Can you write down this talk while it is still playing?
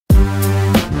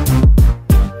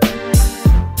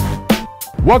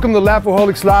Welcome to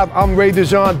Laffaholics Live. I'm Ray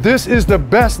Dejon. This is the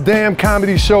best damn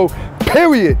comedy show,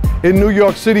 period, in New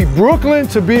York City, Brooklyn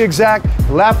to be exact.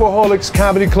 Laffaholics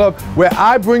Comedy Club, where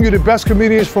I bring you the best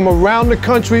comedians from around the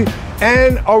country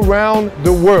and around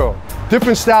the world.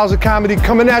 Different styles of comedy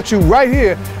coming at you right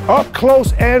here, up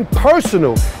close and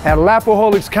personal at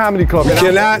Laffaholics Comedy Club. You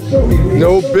cannot,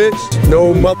 no bitch,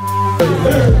 no mother,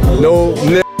 no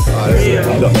nigga.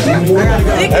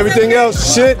 Everything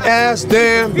else, shit, ass,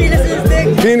 damn.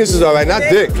 Penis is all right, not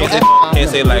dick. Can't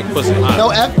say like pussy. No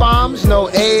F-bombs, no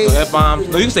A. No F-bombs.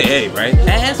 No, you can say A, right?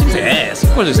 Ass? You can say ass.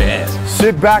 Of course you say ass.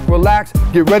 Sit back, relax,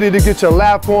 get ready to get your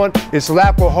laugh on. It's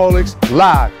Laffaholics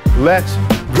Live. Let's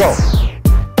go.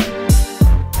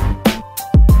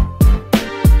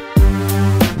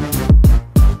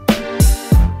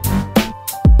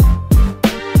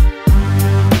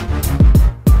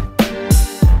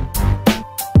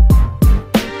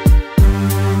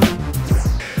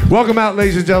 Welcome out,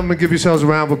 ladies and gentlemen. Give yourselves a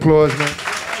round of applause, man.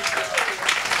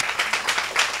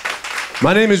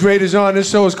 My name is Ray Dejon. This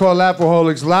show is called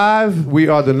Laffaholics Live. We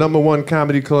are the #1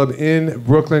 comedy club in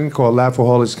Brooklyn called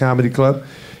Laffaholics Comedy Club.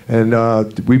 And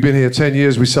we've been here 10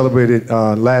 years. We celebrated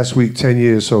last week 10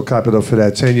 years, so clap it up for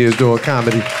that. 10 years doing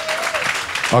comedy.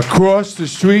 Across the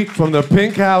street from the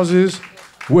pink houses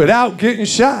without getting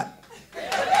shot.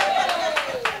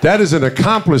 That is an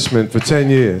accomplishment for 10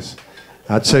 years.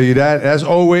 I'll tell you that. As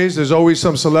always, there's always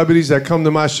some celebrities that come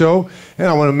to my show, and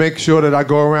I want to make sure that I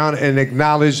go around and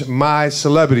acknowledge my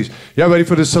celebrities. Y'all ready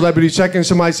for the celebrity check-in?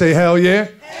 Somebody say, hell yeah.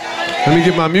 Let me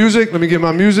get my music.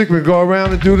 We go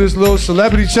around and do this little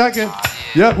celebrity check-in.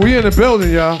 Yep, we in the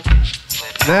building, y'all.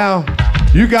 Now,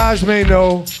 you guys may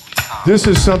know this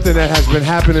is something that has been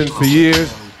happening for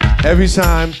years. Every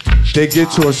time they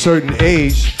get to a certain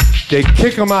age, they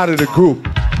kick them out of the group.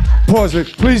 Pause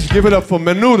it. Please give it up for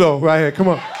Menudo right here. Come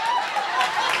on.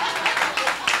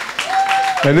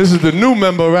 And this is the new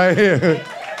member right here.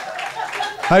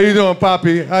 How you doing,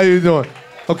 Poppy? How you doing?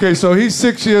 Okay, so he's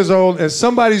 6 years old and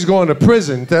somebody's going to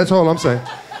prison. That's all I'm saying.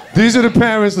 These are the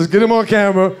parents. Let's get them on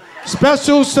camera.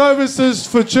 Special services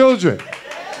for children.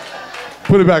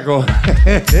 Put it back on.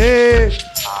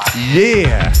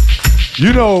 Yeah.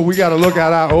 You know we got to look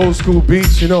at our old school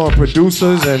beats, you know, and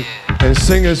producers and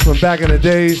singers from back in the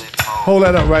days. Hold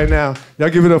that up right now. Y'all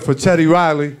give it up for Teddy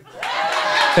Riley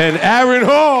and Aaron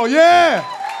Hall. Yeah!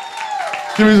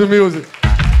 Give me some music.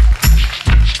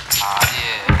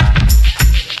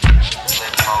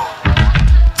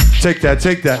 Take that.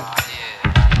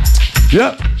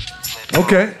 Yep.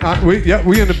 Okay.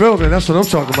 We in the building. That's what I'm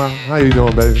talking about. How you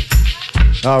doing, baby?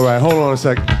 All right, hold on a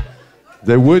second.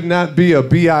 There would not be a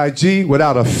B.I.G.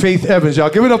 without a Faith Evans. Y'all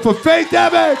give it up for Faith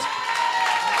Evans!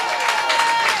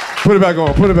 Put it back on.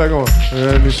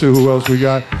 Let me see who else we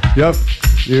got. Yep.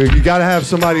 You gotta have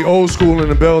somebody old school in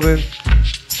the building.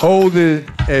 Old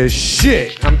as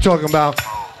shit. I'm talking about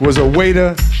was a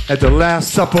waiter at the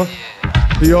Last Supper.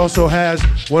 He also has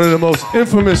one of the most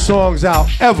infamous songs out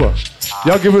ever.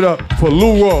 Y'all give it up for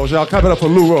Lou Rawls. Y'all clap it up for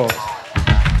Lou Rawls.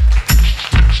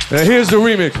 And here's the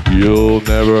remix. You'll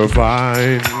never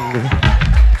find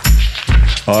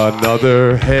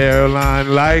another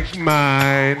hairline like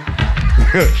mine.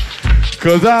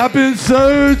 Cause I've been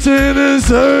searching and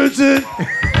searching.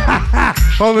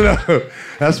 Hold it up.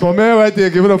 That's my man right there.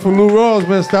 Give it up for Lou Rawls,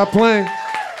 man. Stop playing.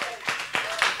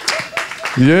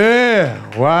 Yeah.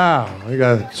 Wow. We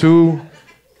got 2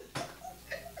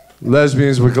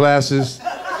 lesbians with glasses.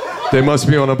 They must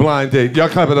be on a blind date. Y'all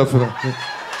clap it up for them.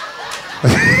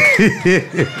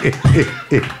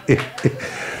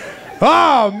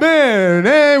 Oh, man.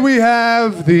 And we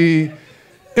have the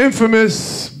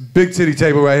infamous big titty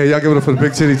table right here. Y'all give it up for the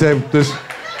big titty table. This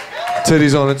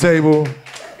titties on the table.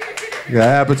 You got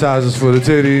appetizers for the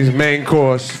titties, main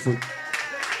course. For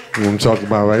what I'm talking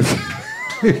about right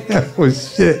there. That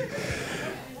was shit.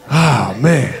 Oh,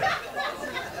 man.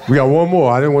 We got one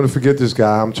more. I didn't want to forget this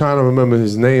guy. I'm trying to remember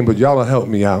his name, but y'all will help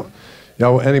me out.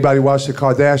 Y'all, anybody watch the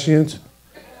Kardashians?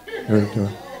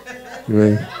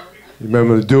 You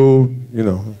remember the dude? You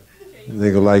know,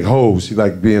 nigga like hoes. He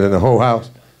like being in the whole house.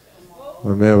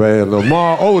 My man right here,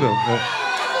 Lamar Odom.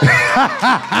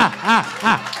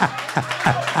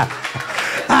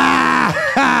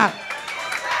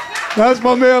 That's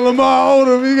my man Lamar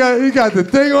Odom. He got the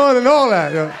thing on and all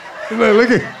that. Yo.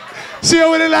 Look at, she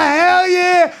over there like,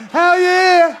 hell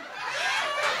yeah.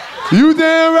 You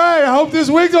damn right. I hope this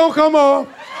wig don't come off.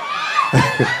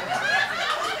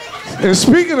 And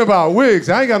speaking about wigs,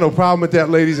 I ain't got no problem with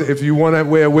that, ladies. If you want to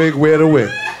wear a wig, wear the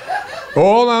wig.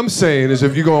 All I'm saying is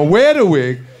if you're going to wear the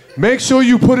wig, make sure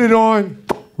you put it on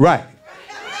right.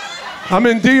 I'm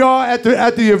in DR at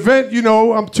the event, you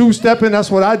know, I'm two-stepping,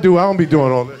 that's what I do. I don't be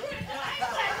doing all this.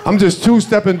 I'm just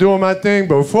two-stepping, doing my thing.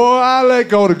 Before I let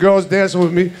go, the girl's dancing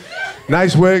with me.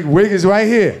 Nice wig. Wig is right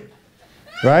here,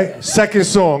 right? Second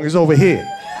song is over here.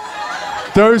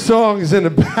 Third song is in the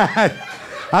back.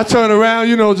 I turn around,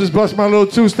 you know, just bust my little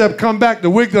two-step, come back, the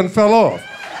wig done fell off.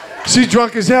 She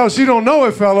drunk as hell, she don't know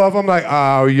it fell off. I'm like,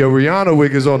 oh, your Rihanna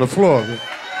wig is on the floor.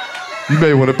 You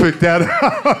may want to pick that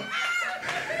up.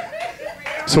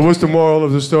 So what's the moral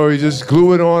of the story? Just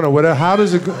glue it on or whatever. How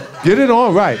does it go? Get it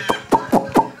on right.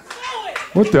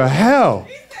 What the hell?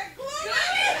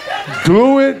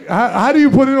 Glue it? How do you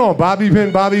put it on? Bobby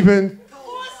pin, bobby pin?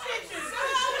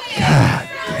 God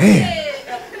damn.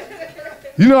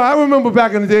 You know, I remember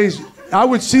back in the days, I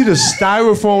would see the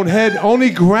styrofoam head. Only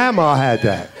grandma had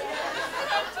that.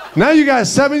 Now you got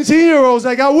 17-year-olds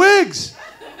that got wigs.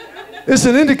 It's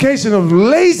an indication of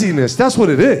laziness. That's what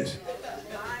it is.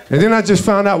 And then I just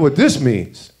found out what this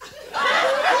means.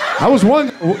 I was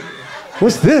wondering,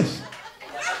 what's this?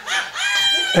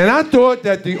 And I thought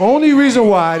that the only reason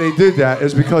why they did that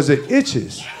is because it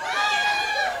itches.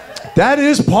 That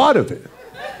is part of it.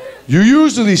 You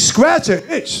usually scratch an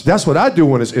itch. That's what I do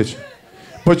when it's itching.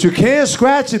 But you can't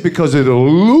scratch it because it'll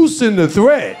loosen the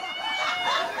thread.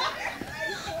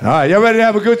 All right, y'all ready to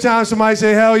have a good time? Somebody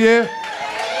say hell yeah.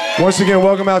 Once again,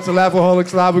 welcome out to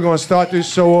Laffaholics Live. We're going to start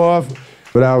this show off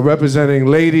with our representing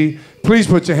lady. Please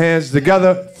put your hands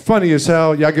together. Funny as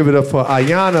hell. Y'all give it up for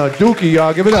Ayanna Dookie.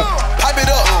 Y'all give it up. Pipe it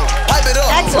up. Pipe it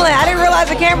up. Excellent. I didn't realize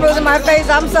the camera was in my face.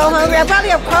 I'm so hungry. I probably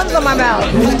have crumbs on my mouth.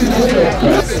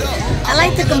 I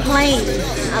like to complain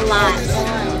a lot.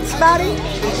 About it?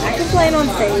 I complain on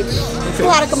stage. It's a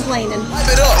lot of complaining.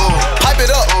 Pipe it up. Pipe it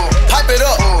up. Pipe it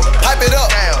up. Pipe it up.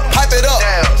 Pipe it up.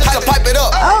 Pipe it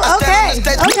up. Oh, okay.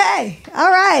 Okay. All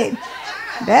right.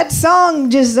 That song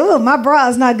just, ooh, my bra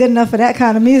is not good enough for that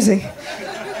kind of music.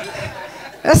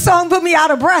 That song put me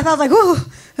out of breath. I was like, ooh,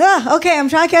 okay, I'm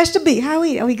trying to catch the beat. How are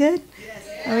we? Are we good?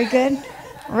 Are we good?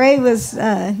 Ray was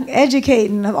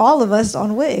educating all of us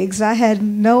on wigs. I had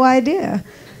no idea.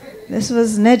 This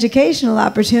was an educational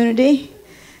opportunity.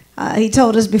 He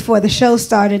told us before the show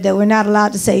started that we're not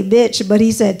allowed to say bitch, but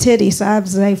he said titty, so I had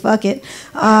to say fuck it.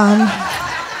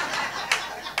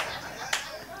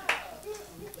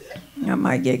 I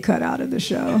might get cut out of the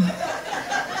show.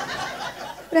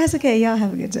 But that's okay, y'all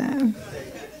have a good time.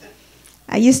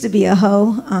 I used to be a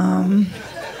hoe.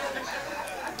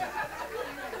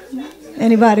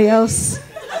 Anybody else?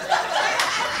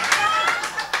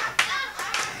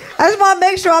 I just want to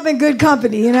make sure I'm in good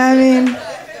company, you know what I mean?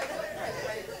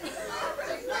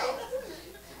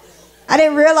 I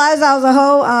didn't realize I was a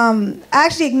hoe. I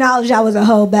actually acknowledged I was a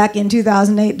hoe back in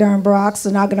 2008 during Barack's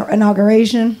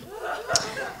inauguration.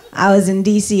 I was in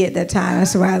D.C. at that time.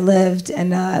 That's where I lived.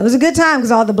 And it was a good time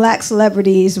because all the black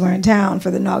celebrities were in town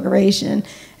for the inauguration.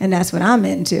 And that's what I'm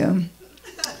into.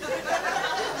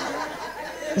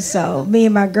 So me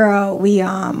and my girl, we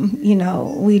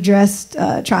dressed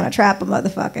trying to trap a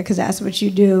motherfucker because that's what you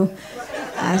do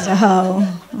as a hoe.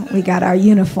 We got our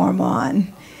uniform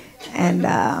on. And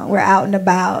we're out and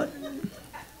about,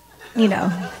 you know,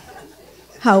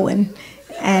 hoeing.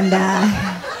 And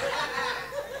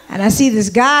I see this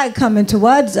guy coming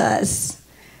towards us.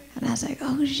 And I was like,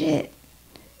 oh, shit.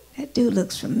 That dude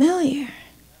looks familiar.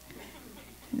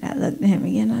 And I looked at him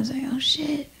again. And I was like, oh,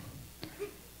 shit. I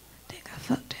think I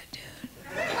fucked that dude.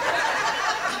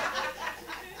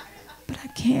 But I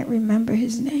can't remember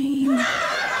his name.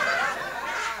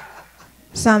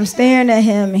 So I'm staring at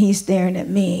him, and he's staring at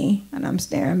me. And I'm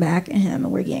staring back at him,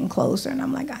 and we're getting closer. And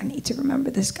I'm like, I need to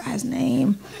remember this guy's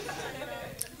name.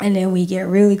 And then we get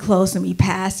really close and we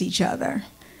pass each other.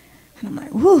 And I'm like,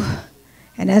 whew.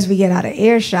 And as we get out of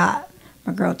earshot,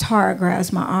 my girl Tara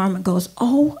grabs my arm and goes,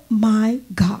 oh my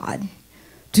God,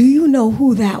 do you know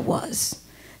who that was?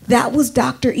 That was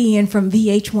Dr. Ian from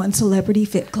VH1 Celebrity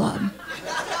Fit Club.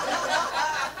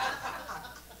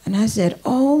 And I said,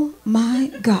 oh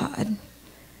my God,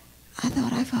 I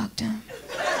thought I fucked him.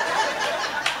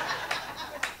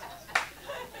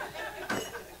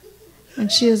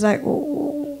 And she was like, well,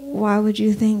 why would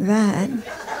you think that? And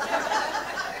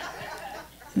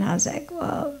I was like,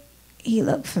 well, he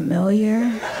looked familiar.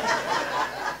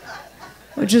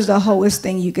 Which is the hoest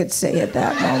thing you could say at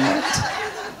that moment.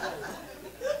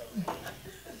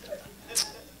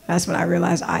 That's when I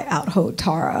realized I out-hoed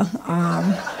Tara.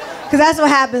 Because that's what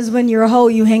happens when you're a hoe,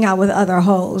 you hang out with other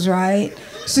hoes, right?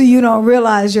 So you don't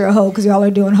realize you're a hoe because y'all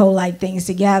are doing hoe-like things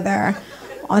together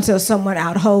until someone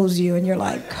out-hoes you and you're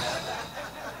like...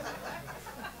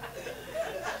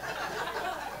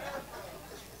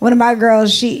 One of my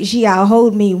girls, she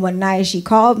out-hoed me one night. She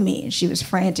called me and she was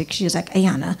frantic. She was like,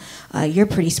 Ayanna, you're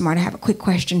pretty smart. I have a quick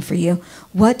question for you.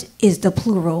 What is the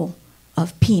plural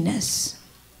of penis?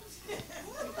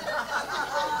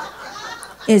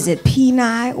 Is it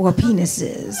peni or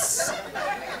penises?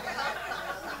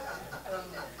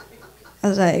 I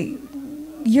was like,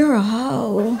 you're a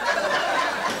hoe.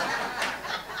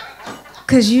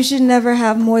 Because you should never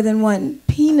have more than one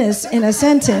penis in a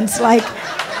sentence. Like,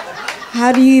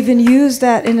 how do you even use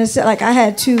that in a sentence? Like, I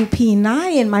had two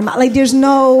peni in my mouth. Like, there's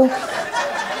no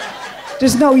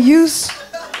use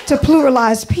to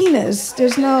pluralize penis.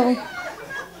 There's no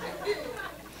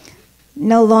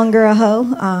longer a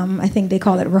hoe. I think they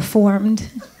call it reformed.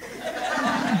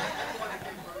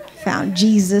 Found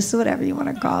Jesus, whatever you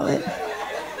want to call it.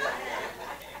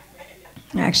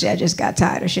 Actually, I just got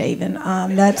tired of shaving.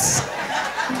 That's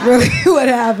really what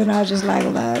happened. I was just like,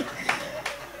 look,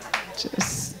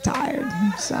 just tired.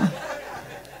 So,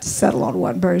 settle on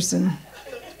one person.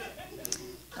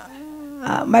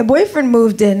 My boyfriend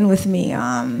moved in with me.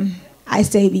 I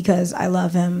stay because I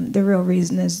love him. The real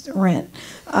reason is rent.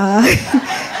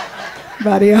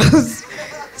 Everybody else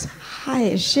is high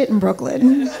as shit in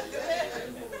Brooklyn.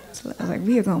 So I was like,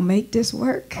 we are gonna make this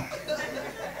work.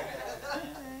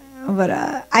 But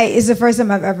it's the first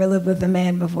time I've ever lived with a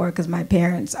man before because my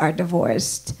parents are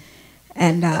divorced.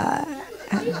 And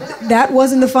that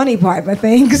wasn't the funny part, but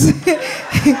things.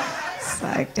 It's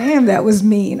like, damn, that was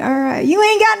mean. All right, you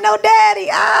ain't got no daddy.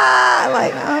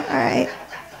 Like, oh, all right.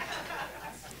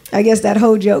 I guess that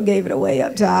whole joke gave it away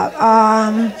up top.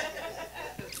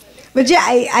 But yeah,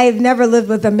 I've never lived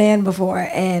with a man before.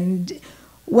 And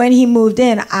when he moved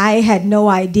in, I had no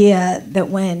idea that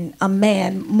when a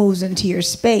man moves into your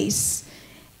space,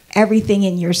 everything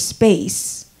in your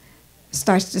space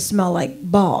starts to smell like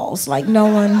balls. Like no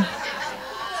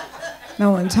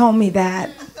one told me that.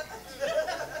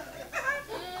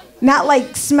 Not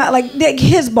like smell, like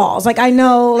his balls. Like I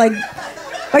know, like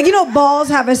you know, balls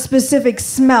have a specific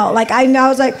smell. Like I know, I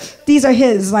was like, these are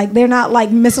his. Like they're not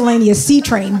like miscellaneous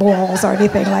C-train balls or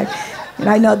anything. Like, and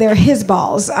I know they're his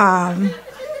balls.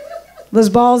 Those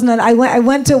balls, and then I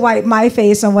went to wipe my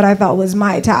face on what I thought was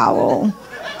my towel.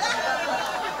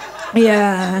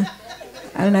 Yeah,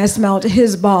 and I smelled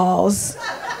his balls.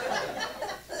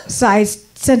 So I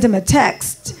sent him a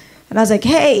text, and I was like,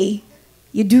 hey,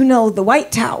 you do know the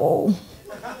white towel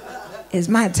is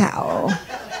my towel.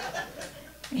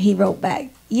 He wrote back,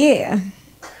 yeah.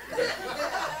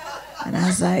 And I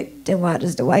was like, then why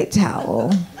does the white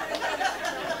towel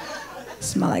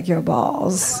smell like your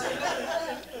balls?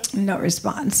 No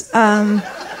response. But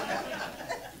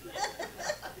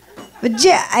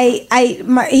yeah,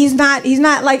 he's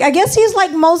not like, I guess he's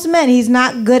like most men. He's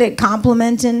not good at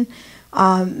complimenting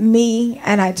me.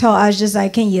 And I was just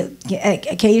like, can you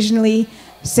occasionally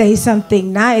say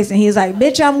something nice? And he's like,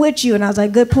 bitch, I'm with you. And I was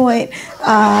like, good point.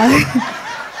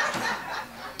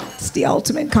 It's the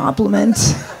ultimate compliment.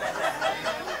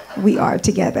 We are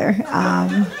together.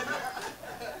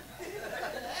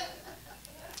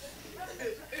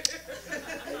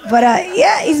 But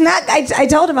yeah, he's not. I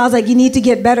told him, I was like, you need to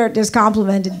get better at this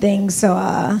complimenting things.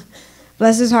 So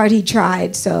bless his heart, he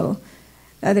tried. So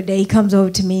the other day he comes over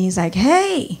to me and he's like,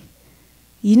 hey,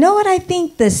 you know what I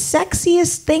think the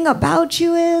sexiest thing about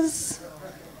you is?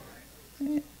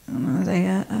 And I was like,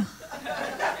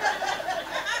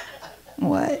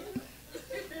 what?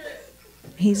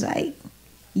 He's like,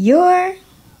 your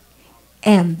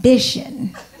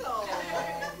ambition.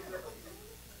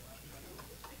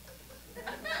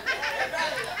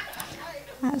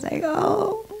 I was like,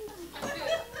 oh.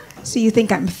 So you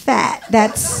think I'm fat?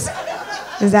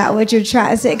 Is that what you're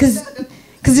trying to say? Because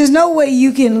there's no way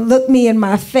you can look me in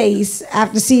my face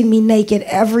after seeing me naked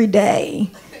every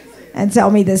day and tell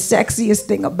me the sexiest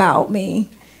thing about me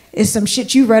is some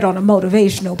shit you read on a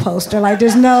motivational poster. Like,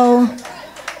 there's no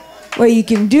way you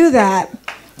can do that.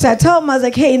 So I told him, I was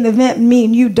like, hey, in the event me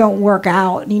and you don't work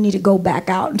out and you need to go back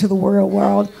out into the real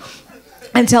world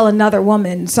and tell another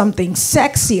woman something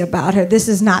sexy about her, this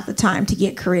is not the time to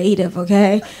get creative,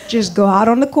 okay? Just go out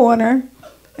on the corner,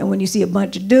 and when you see a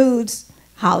bunch of dudes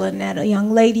hollering at a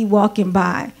young lady walking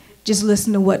by, just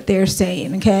listen to what they're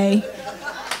saying, okay?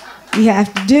 You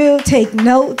have to do, take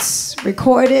notes,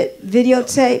 record it,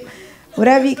 videotape,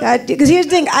 whatever you gotta do. Because here's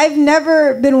the thing, I've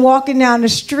never been walking down the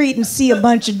street and see a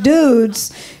bunch of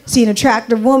dudes see an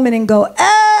attractive woman and go,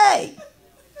 hey,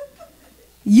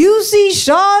 you see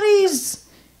shawty's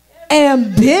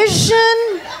ambition?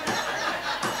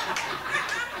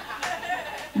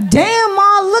 Damn,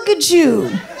 Ma, look at you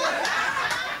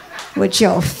with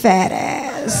your fat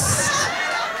ass.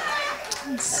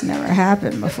 It's never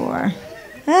happened before.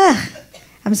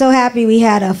 I'm so happy we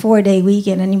had a 4-day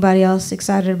weekend. Anybody else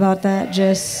excited about that?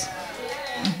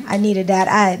 I needed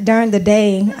that. During the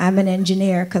day, I'm an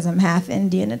engineer because I'm half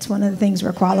Indian. It's one of the things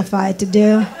we're qualified to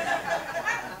do.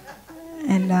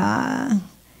 And I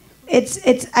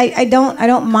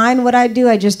don't mind what I do.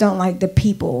 I just don't like the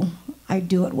people I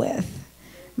do it with.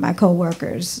 My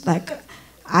coworkers, like,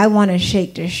 I want to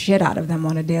shake the shit out of them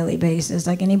on a daily basis.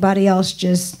 Like anybody else,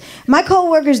 my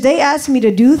coworkers, they ask me to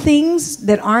do things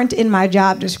that aren't in my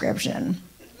job description.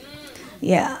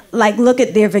 Yeah, like look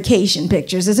at their vacation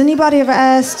pictures. Has anybody ever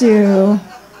asked you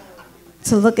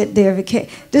to look at their vacation?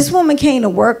 This woman came to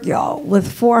work, y'all, with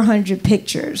 400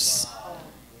 pictures.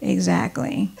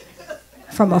 Exactly.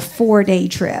 From a 4-day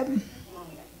trip.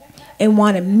 And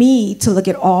wanted me to look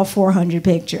at all 400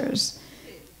 pictures.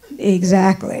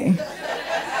 Exactly.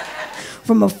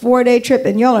 From a 4-day trip,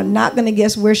 and y'all are not gonna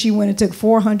guess where she went and took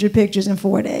 400 pictures in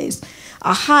 4 days.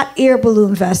 A hot air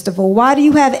balloon festival. Why do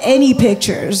you have any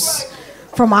pictures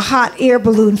from a hot air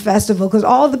balloon festival? Because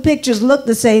all the pictures look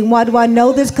the same. Why do I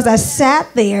know this? Because I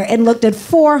sat there and looked at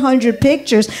 400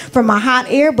 pictures from a hot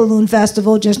air balloon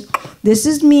festival. This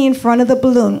is me in front of the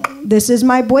balloon. This is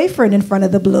my boyfriend in front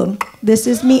of the balloon. This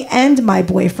is me and my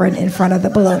boyfriend in front of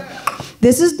the balloon.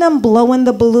 This is them blowing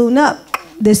the balloon up.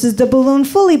 This is the balloon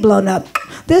fully blown up.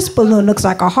 This balloon looks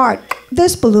like a heart.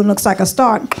 This balloon looks like a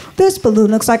star. This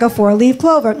balloon looks like a 4-leaf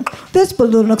clover. This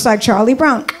balloon looks like Charlie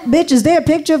Brown. Bitch, is there a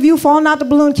picture of you falling out the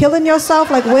balloon, killing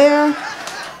yourself? Like where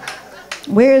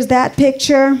is that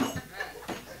picture?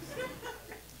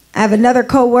 I have another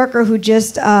coworker who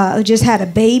just had a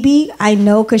baby. I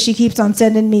know because she keeps on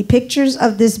sending me pictures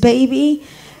of this baby.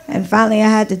 And finally I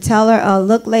had to tell her,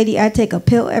 look, lady, I take a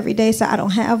pill every day, so I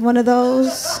don't have one of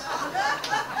those.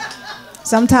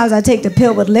 Sometimes I take the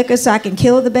pill with liquor so I can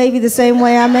kill the baby the same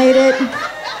way I made it.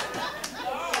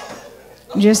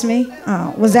 Just me?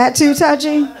 Oh, was that too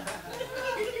touchy?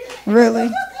 Really?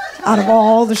 Out of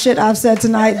all the shit I've said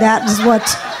tonight, that is what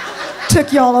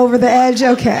took y'all over the edge?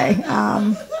 Okay.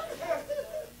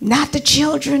 Not the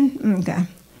children? Okay.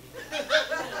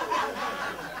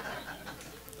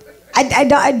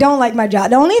 I don't like my job.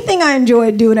 The only thing I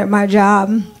enjoy doing at my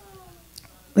job,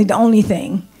 like the only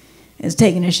thing, is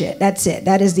taking a shit. That's it.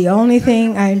 That is the only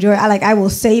thing I enjoy. I will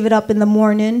save it up in the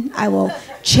morning. I will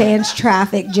chance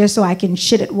traffic just so I can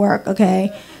shit at work,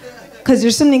 okay? Because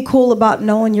there's something cool about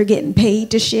knowing you're getting paid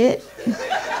to shit.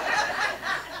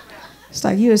 It's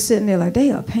like you were sitting there like, they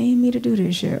are paying me to do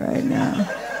this shit right now.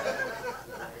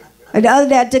 Like the other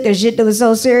day I took a shit that was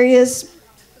so serious,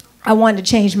 I wanted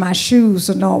to change my shoes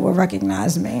so no one would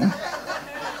recognize me.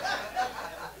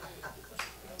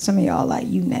 Some of y'all like,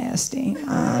 you nasty.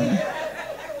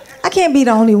 I can't be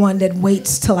the only one that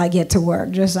waits till I get to work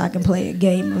just so I can play a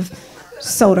game of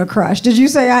Soda Crush. Did you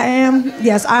say I am?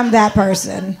 Yes, I'm that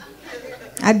person.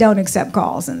 I don't accept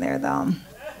calls in there though.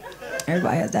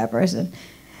 Everybody has that person.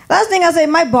 Last thing I'll say,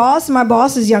 my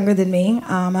boss is younger than me.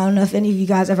 I don't know if any of you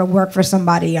guys ever work for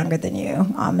somebody younger than you.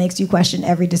 Makes you question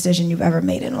every decision you've ever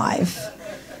made in life.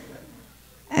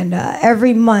 And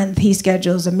every month he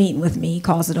schedules a meeting with me. He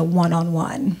calls it a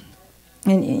one-on-one.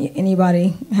 And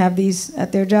anybody have these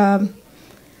at their job?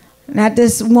 And at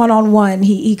this one-on-one,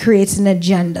 he creates an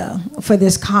agenda for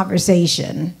this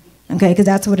conversation. Okay, because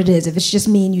that's what it is. If it's just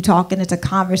me and you talking, it's a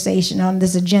conversation. On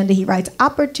this agenda, he writes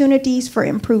opportunities for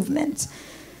improvement,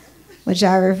 which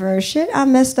I refer, shit, I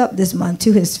messed up this month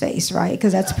to his face, right?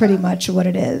 Because that's pretty much what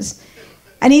it is.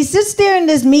 And he sits there in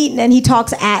this meeting and he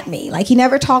talks at me. Like he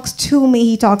never talks to me,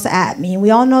 he talks at me. And we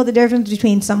all know the difference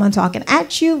between someone talking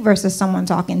at you versus someone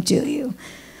talking to you.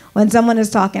 When someone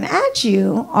is talking at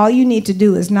you, all you need to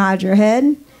do is nod your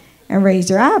head and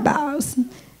raise your eyebrows.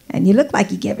 And you look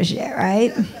like you give a shit,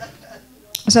 right?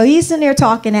 So he's sitting there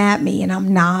talking at me and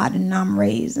I'm nodding and I'm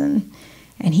raising.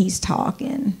 And he's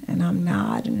talking and I'm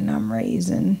nodding and I'm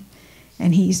raising.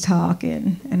 And he's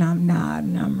talking and I'm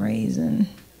nodding and I'm raising.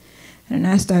 And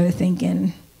I started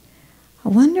thinking, I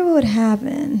wonder what would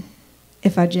happen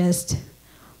if I just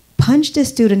punched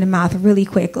this dude in the mouth really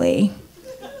quickly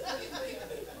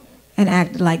and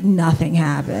acted like nothing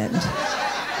happened.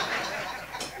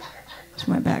 Just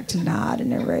went back to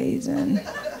nodding and raising.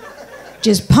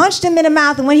 Just punched him in the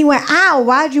mouth, and when he went, ow,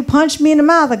 why'd you punch me in the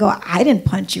mouth? I go, I didn't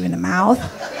punch you in the mouth.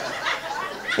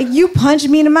 Like, you punched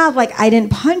me in the mouth. Like, I didn't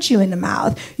punch you in the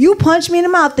mouth. You punched me in the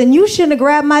mouth, then you shouldn't have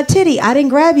grabbed my titty. I didn't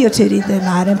grab your titty, then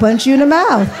I didn't punch you in the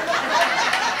mouth.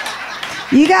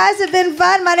 You guys have been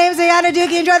fun. My name's Ayanna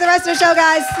Dookie. Enjoy the rest of the show,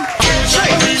 guys.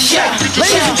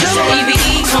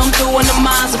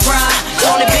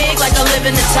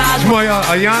 My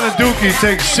Ayanna Dookie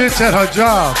takes shits at her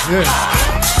job. Yeah.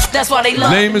 That's why they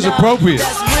love Name is appropriate.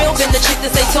 That's real than the chick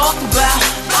that they talk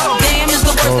about. Damn is the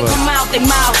words that come out they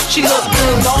mouth. She look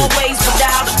good always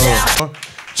without a doubt.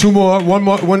 Two more, one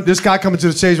more. This guy coming to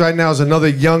the stage right now is another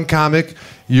young comic.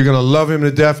 You're gonna love him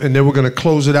to death, and then we're gonna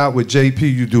close it out with JP.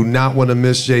 You do not want to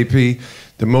miss JP,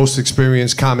 the most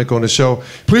experienced comic on the show.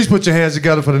 Please put your hands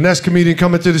together for the next comedian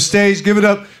coming to the stage. Give it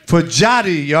up for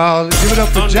Jatty, y'all. Give it up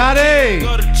for Jatty.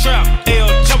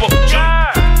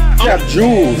 You got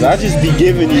jewels. I just be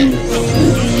giving you,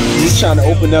 just trying to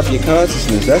open up your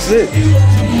consciousness. That's it.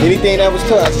 Anything that was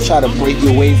taught, I just try to break you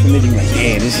away from it. You're like,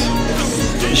 damn, this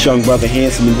young brother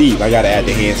handsome and deep. I gotta add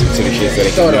the handsome to the shit so they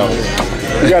can know.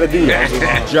 You gotta do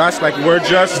that. Just like we're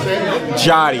just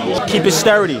Jotty. Keep it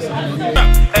sturdy.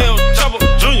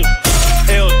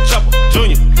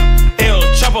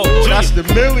 That's the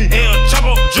Millie.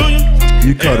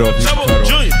 You cut off.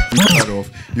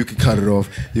 You can cut it off.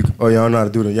 Oh, y'all know how to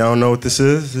do that. Y'all don't know what this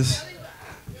is?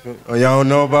 Oh, y'all don't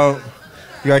know about?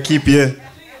 You gotta keep it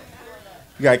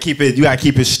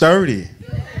sturdy.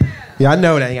 Yeah, I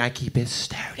know that. You gotta keep it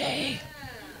sturdy.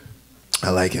 I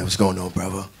like it. What's going on,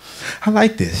 brother? I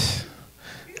like this.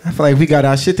 I feel like we got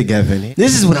our shit together in it.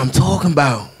 This is what I'm talking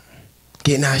about.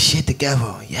 Getting our shit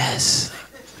together. Yes.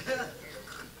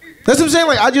 That's what I'm saying.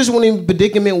 Like, I just want in a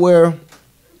predicament where,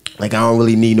 like, I don't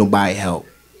really need nobody help.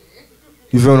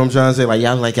 You feel what I'm trying to say? Like,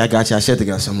 y'all like, I got y'all shit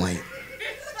together. So I'm like,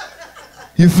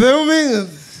 you feel me?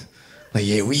 Like,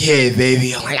 yeah, we here,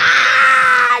 baby. I'm like,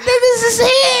 niggas is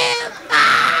here.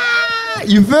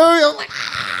 You feel me? I'm like,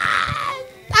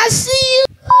 I see you.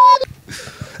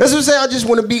 That's what I'm saying. I just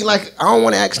want to be like, I don't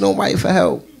want to ask nobody for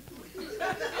help.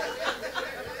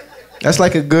 That's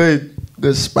like a good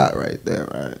spot right there,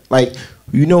 right? Like,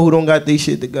 you know who don't got their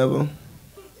shit together?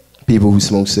 People who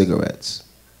smoke cigarettes.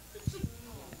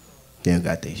 They don't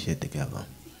got their shit together.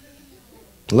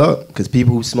 Look, because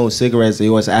people who smoke cigarettes, they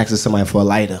always ask somebody for a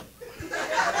lighter.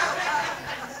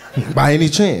 By any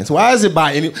chance. Why is it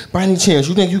by any chance?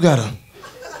 You think you gotta?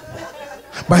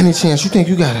 By any chance, you think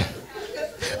you gotta?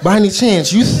 By any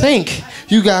chance, you think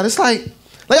you got? It's like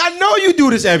I know you do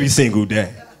this every single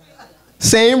day.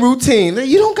 Same routine.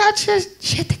 You don't got your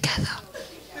shit together.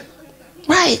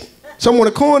 Right. So I'm on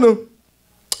the corner.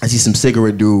 I see some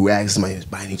cigarette dude ask somebody,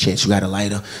 by any chance you got a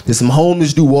lighter? Then some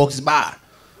homeless dude walks by.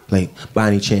 Like, by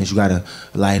any chance you got a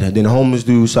lighter? Then the homeless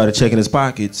dude started checking his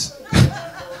pockets.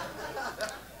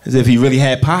 As if he really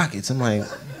had pockets. I'm like,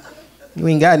 you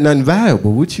ain't got nothing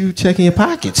valuable. What you checking your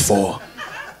pockets for?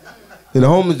 Then the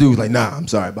homeless dude was like, nah, I'm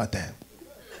sorry about that.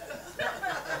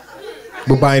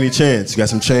 But by any chance, you got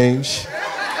some change?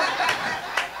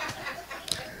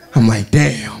 I'm like,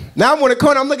 damn. Now I'm on the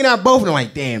corner, I'm looking at both of them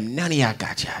like, damn, none of y'all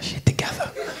got y'all shit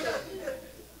together.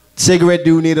 Cigarette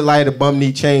dude need a lighter, bum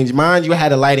need change. Mind you, I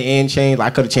had a lighter and change. I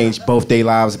could have changed both their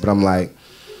lives, but I'm like,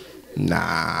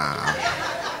 nah.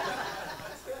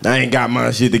 I ain't got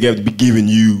my shit together to be giving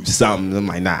you something. I'm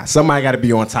like, nah, somebody gotta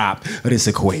be on top of this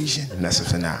equation. And that's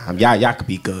what I'm saying, nah, y'all could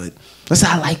be good. That's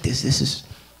how I like this. This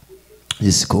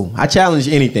is cool. I challenge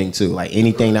anything too. Like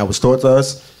anything that was taught to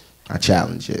us, I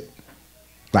challenge it.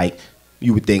 Like,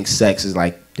 you would think sex is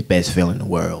like the best feeling in the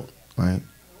world, right?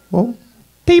 Well,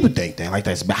 people think that. Like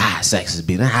that's sex is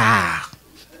being The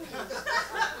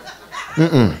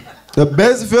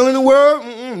best feeling in the world?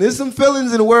 There's some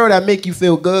feelings in the world that make you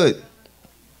feel good.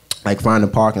 Like finding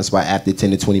a parking spot after 10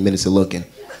 to 20 minutes of looking.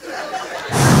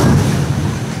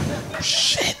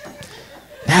 Shit,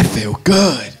 that feel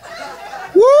good.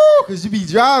 Woo, cause you be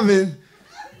driving.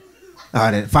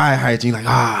 That fire hydrant, you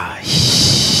like,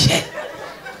 shit.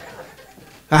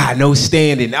 No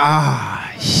standing.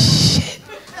 Shit.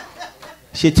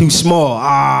 Shit too small.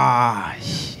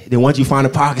 Shit. Then once you find a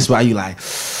parking spot, you like,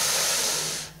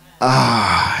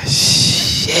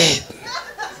 shit.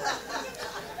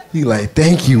 You like,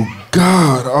 thank you,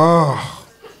 God.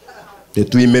 Then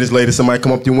 3 minutes later, somebody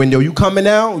come up your window. You coming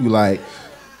out? You like,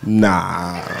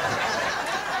 nah.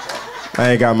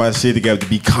 I ain't got my shit together to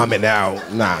be coming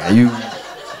out. Nah, you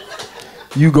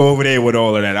go over there with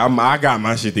all of that. I got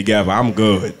my shit together. I'm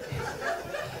good.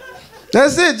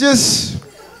 That's it. Just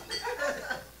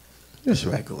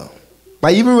regular.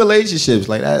 Like even relationships,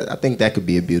 like that. I think that could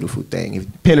be a beautiful thing.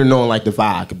 If depending on like the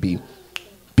vibe, could be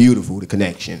beautiful. The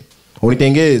connection. Only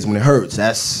thing is when it hurts,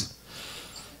 that's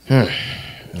that's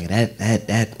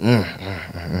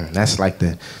like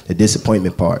the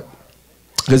disappointment part.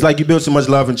 Cause like you build so much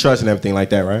love and trust and everything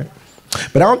like that, right?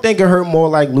 But I don't think it hurt more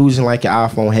like losing like your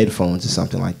iPhone headphones or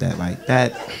something like that. Like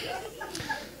that.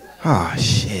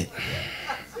 Shit.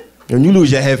 When you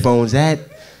lose your headphones, that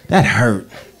hurt.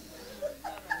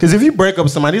 Cause if you break up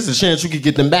with somebody, there's a chance you could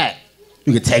get them back.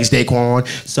 You could text Daquan,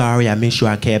 sorry, I miss you,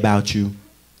 I care about you.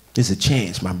 There's a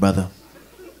chance, my brother.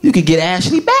 You could get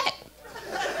Ashley back.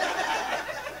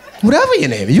 Whatever your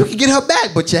name is, you can get her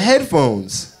back, but your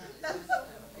headphones,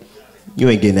 you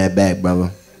ain't getting that back,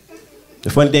 brother. The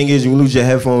funny thing is, when you lose your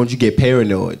headphones, you get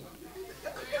paranoid.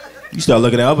 You start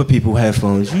looking at other people's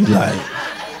headphones, you like,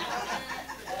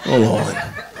 hold on.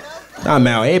 Time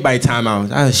out, everybody time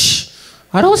out.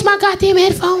 Are those my goddamn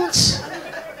headphones?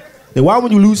 Then why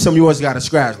when you lose some, you always got a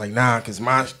scratch? Like, nah, because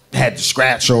mine had the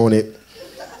scratch on it.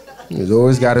 There's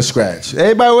always got a scratch.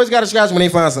 Everybody always got a scratch when they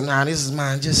find something. Nah, this is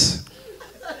mine, just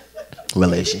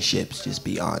relationships, just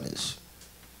be honest.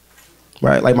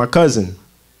 Right, like my cousin,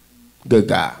 good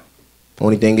guy.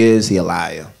 Only thing is, he a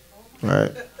liar,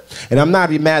 right? And I'm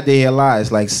not even mad that he a liar.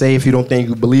 It's like, say if you don't think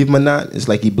you believe him or not, it's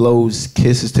like he blows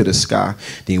kisses to the sky,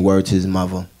 then he word to his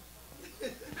mother.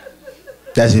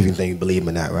 That's if you think you believe him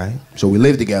or not, right? So we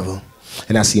live together,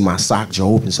 and I see my sock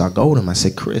drawer open, so I go to him. I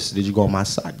said, Chris, did you go in my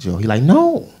sock drawer? He like,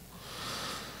 no.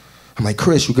 I'm like,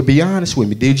 Chris, you could be honest with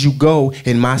me. Did you go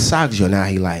in my sock drawer? Now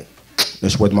he like,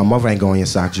 that's what my mother ain't going in your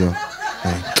sock drawer.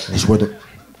 That's what the...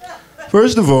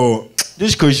 First of all,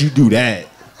 just because you do that,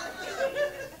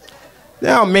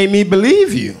 now made me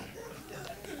believe you.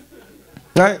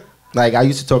 Right? Like, I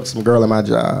used to talk to some girl at my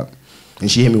job, and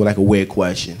she hit me with like a weird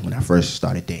question when I first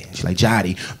started dating. She's like,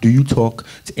 Jatty, do you talk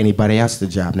to anybody else at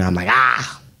the job? Now I'm like,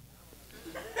 ah.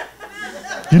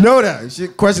 You know that? She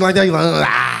question like that, you're like,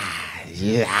 ah,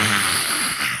 yeah.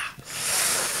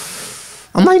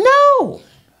 I'm like, no.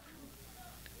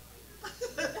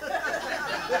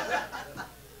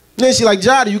 Then she like,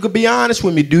 Jatty, you could be honest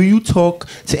with me. Do you talk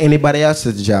to anybody else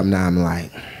at the job? Now I'm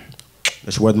like,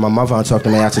 that's what my mother don't talk to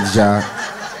me else at the job.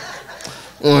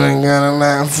 What I got a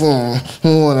lie for?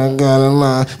 What I got a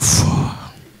lie for?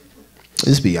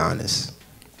 Just be honest,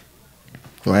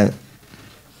 right?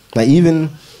 Like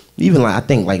even like I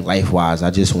think like life-wise,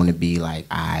 I just want to be like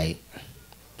I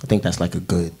think that's like a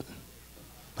good,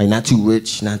 like not too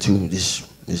rich, not too just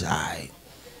I.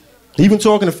 Even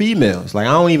talking to females, like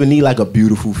I don't even need like a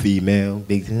beautiful female.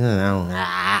 Big, I don't.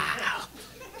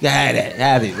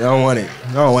 Have it. I don't want it.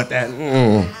 I don't want that.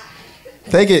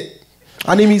 Take it.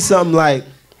 I need me something like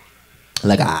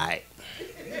I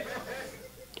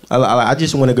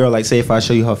just want a girl like, say if I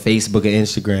show you her Facebook or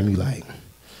Instagram, you like,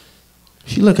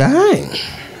 she look alright.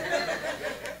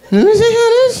 Let me see how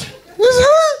this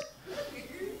her.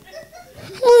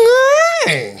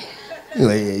 Alright. You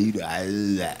like, yeah, you do.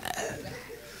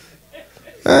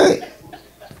 Right?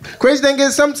 Crazy thing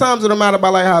is, sometimes it don't matter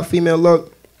about like how a female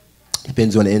look.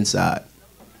 Depends on the inside,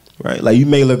 right? Like you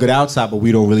may look good outside, but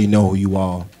we don't really know who you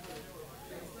are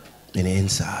in the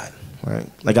inside, right?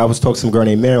 Like I was talking to some girl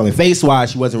named Marilyn.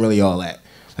 Face-wise, she wasn't really all that.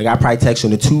 Like I probably text her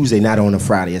on a Tuesday, not on a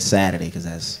Friday or Saturday,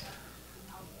 because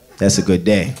that's a good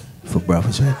day for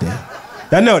brothers right there.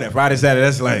 I know that Friday,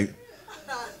 Saturday,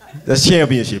 that's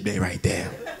championship day right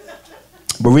there.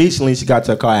 But recently, she got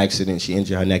to a car accident. She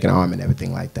injured her neck and arm and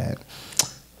everything like that.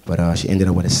 But she ended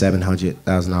up with a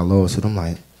 $700,000 lawsuit. I'm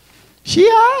like, she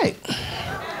all right.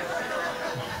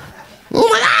 Oh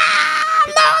my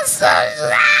God, no,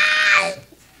 sir.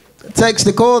 Text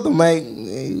the call them, like,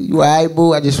 you all right,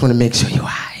 boo? I just want to make sure you all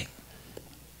right.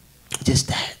 Just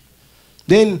that.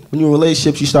 Then, when you're in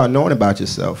relationships, you start knowing about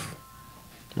yourself.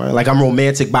 Right? Like, I'm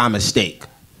romantic by mistake.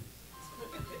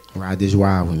 Ride this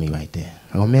ride with me right there.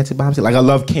 I'm romantic by mistake. Like, I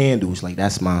love candles. Like,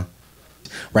 that's my...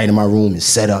 Right in my room is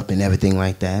set up and everything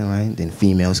like that, right? Then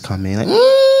females come in like,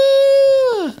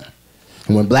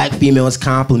 And when black females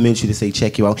compliment you to say,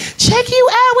 check you out. Check you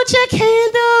out with your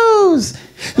candles.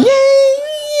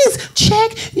 Yes,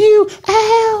 check you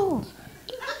out.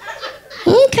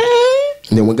 Okay.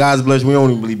 And then when guys blush, we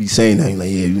don't even really be saying nothing. Like,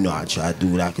 yeah, you know, I try to do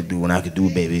what I could do when I could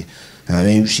do, baby. I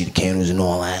mean, you see the candles and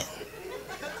all that.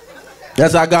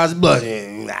 That's how guys blush.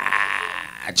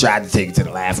 I tried to take it to the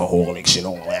Laffaholics and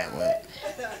all that, right?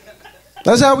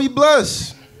 That's how we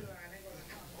blush.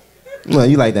 Well,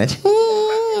 you like that.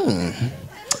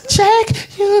 Check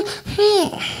you.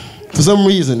 For some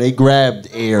reason, they grabbed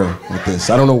air with this.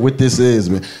 I don't know what this is,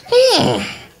 but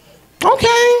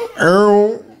okay.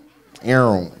 Arrow.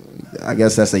 I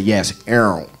guess that's a yes.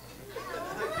 Arrow.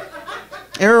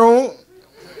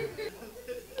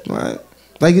 Right?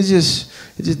 Like it's just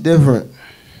different.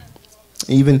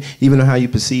 Even how you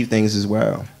perceive things as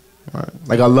well. Right?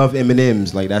 Like I love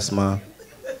M&Ms. Like that's my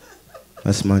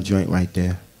joint right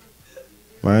there.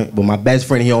 Right? But my best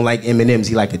friend, he don't like M&Ms.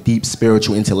 He like a deep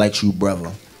spiritual intellectual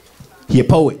brother. He a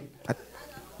poet.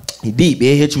 He deep.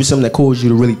 He'll hit you with something that causes you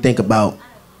to really think about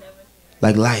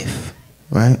like life.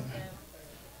 Right?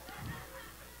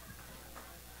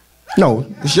 No,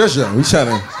 it's your show. We trying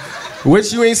to,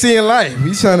 what you ain't seeing life.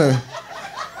 We trying to,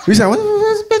 what's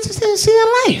this bitch what you see in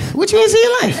life? What you see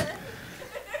in life?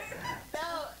 No,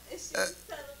 she's telling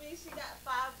me she got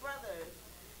 5 brothers,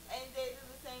 and they do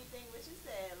the same thing what you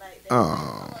said. Like they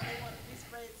want to be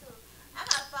sprayed too. I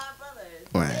got 5 brothers.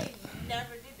 Right. They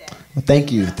never did that. Well,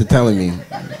 thank you for telling me.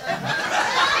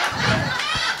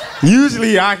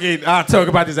 Usually I talk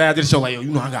about this after the show, like, yo, you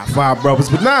know I got 5 brothers,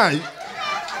 but nah,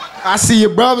 I see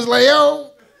your brothers like, yo,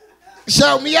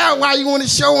 shout me out while you on the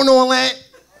show and all that.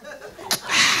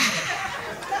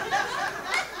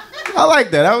 I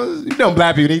like that. You know,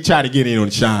 black people, they try to get in on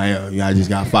the shine. Yo, I just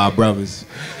got 5 brothers.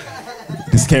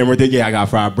 This camera thing, yeah, I got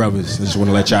 5 brothers. I just want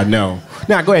to let y'all know.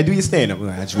 Now, go ahead, do your stand-up.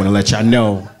 I just want to let y'all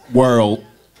know, world,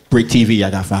 BRIC TV,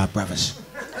 I got 5 brothers.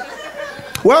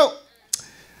 Well,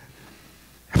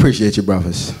 I appreciate your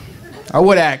brothers. I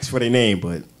would ask for their name,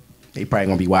 but they probably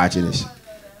gonna be watching this.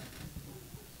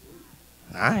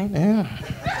 All right, yeah.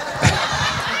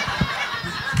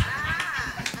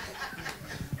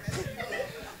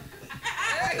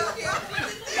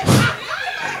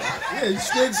 Yeah, you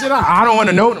stick shit out. I don't want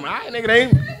to know them. All right, nigga, they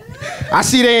ain't. I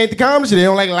see they ain't the comedy. They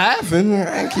don't like laughing.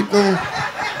 I keep going.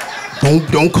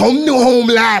 Don't come to home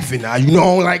laughing. Now you know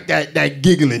I don't like that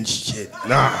giggling shit.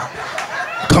 Nah.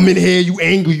 Come in here, you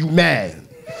angry, you mad.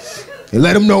 And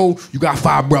let them know you got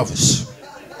 5 brothers.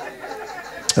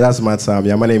 That's my time,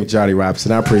 y'all. My name is Jatty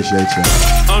Robinson. I appreciate you.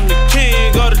 I'm the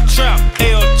king of the trap.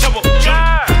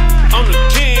 I'm the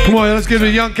king. Come on, let's give the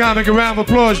young comic a round of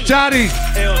applause. Jatty.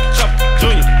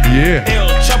 Yeah.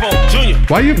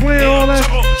 Why you playing all that?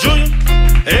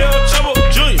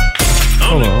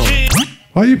 Hold on.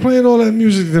 Why you playing all that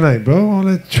music tonight, bro? All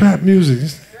that trap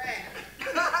music.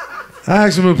 I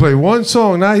asked him to play one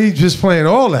song. Now he's just playing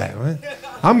all that, man.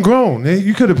 I'm grown.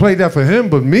 You could have played that for him,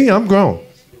 but me, I'm grown.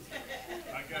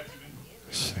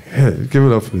 Yeah, give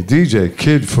it up for the DJ,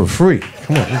 kid for free.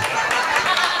 Come on.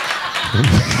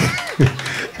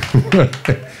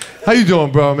 How you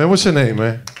doing, bro, man? What's your name,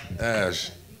 man?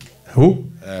 Ash. Who?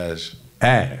 Ash.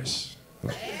 Ash.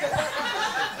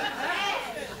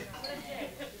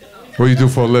 What do you do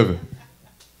for a living?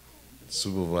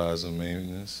 Supervisor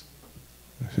maintenance.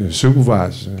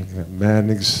 Supervisor. Mad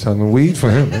niggas selling weed for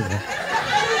him.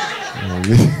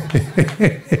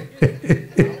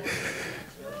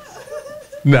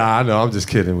 Nah, I know, I'm just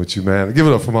kidding with you, man. Give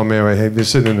it up for my man right here. Been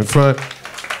sitting in the front,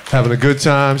 having a good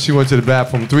time. She went to the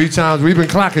bathroom 3 times. We've been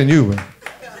clocking you, man.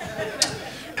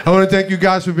 I want to thank you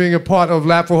guys for being a part of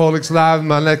Laffaholics Live.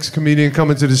 My next comedian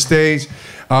coming to the stage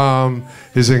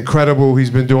is incredible.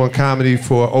 He's been doing comedy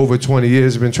for over 20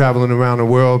 years. He's been traveling around the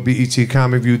world, BET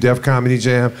Comic View, Def Comedy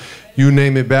Jam, you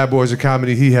name it, Bad Boys of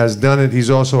Comedy. He has done it.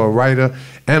 He's also a writer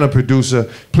and a producer.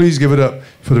 Please give it up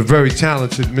for the very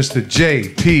talented Mr.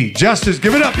 J.P. Justice.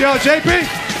 Give it up, y'all, J.P.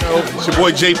 Yo, it's your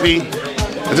boy J.P.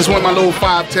 I just want my little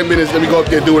 5-10 minutes. Let me go up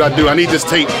there and do what I do. I need this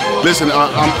tape. Listen,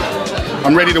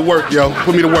 I'm ready to work, yo.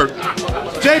 Put me to work.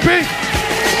 JP!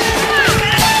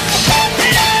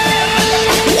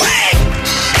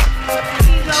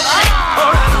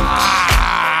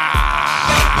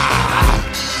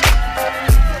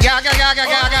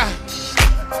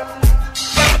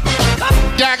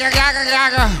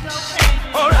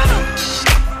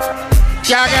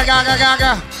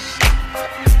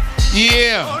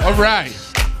 Yeah, all right.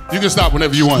 You can stop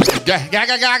whenever you want.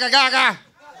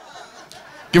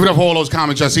 Give it up for all those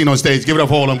comics I seen on stage. Give it up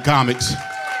for all them comics.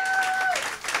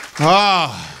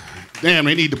 Damn,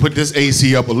 they need to put this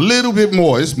AC up a little bit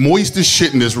more. It's moist as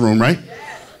shit in this room, right?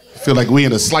 I feel like we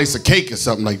in a slice of cake or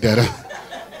something like that.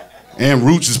 And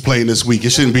Roots is playing this week. It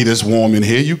shouldn't be this warm in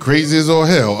here. You crazy as all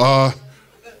hell.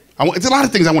 It's a lot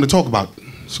of things I want to talk about.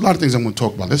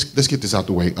 Let's get this out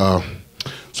the way.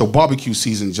 So barbecue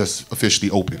season just officially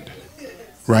opened,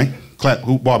 right? Clap.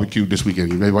 Who barbecued this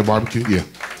weekend? Everybody barbecue? Yeah.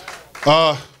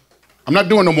 I'm not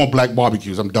doing no more black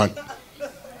barbecues. I'm done.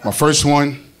 My first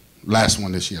one, last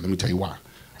one this year. Let me tell you why.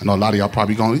 I know a lot of y'all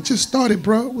probably going, it just started,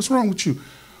 bro. What's wrong with you?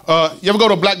 You ever go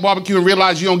to a black barbecue and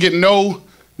realize you don't get no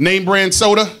name brand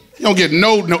soda? You don't get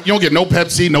no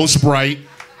Pepsi, no Sprite,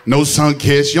 no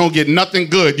Sunkiss. You don't get nothing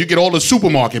good. You get all the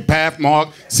supermarket,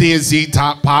 Pathmark, CNC,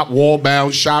 Top Pop, Wallbound,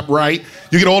 ShopRite.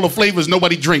 You get all the flavors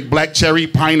nobody drink. Black cherry,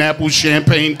 pineapple,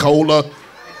 champagne, cola.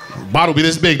 Bottle be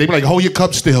this big. They be like, hold your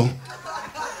cup still.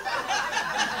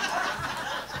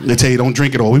 They tell you don't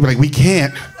drink it all. We be like, we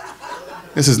can't.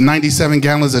 This is 97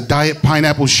 gallons of Diet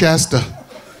Pineapple Shasta.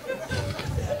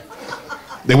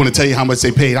 They want to tell you how much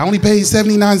they paid. I only paid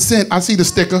 79 cents. I see the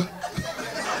sticker.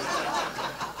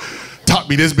 Top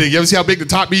be this big. You ever see how big the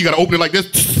top be? You gotta open it like this.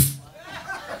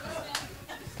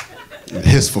 It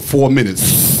hiss for 4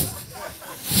 minutes.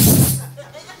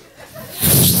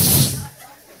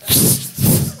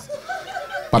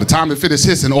 By the time it finished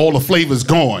hissing, all the flavor's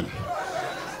gone.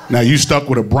 Now you stuck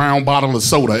with a brown bottle of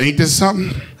soda. Ain't this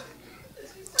something?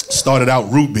 Started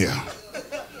out root beer.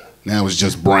 Now it's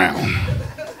just brown.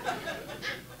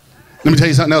 Let me tell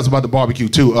you something else about the barbecue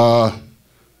too.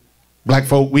 Black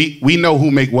folk, we know who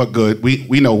make what good.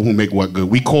 We know who make what good.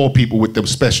 We call people with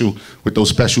those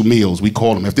special meals. We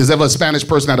call them. If there's ever a Spanish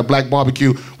person at a black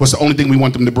barbecue, what's the only thing we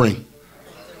want them to bring?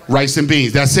 Rice and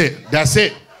beans. That's it. That's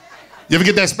it. You ever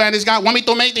get that Spanish guy? Want me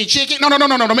to make the chicken? No.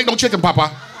 Don't make no chicken,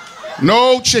 Papa.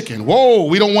 No chicken. Whoa,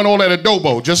 we don't want all that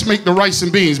adobo. Just make the rice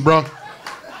and beans, bro.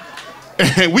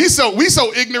 And we so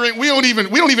ignorant. We don't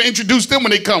even introduce them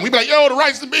when they come. We be like, yo, the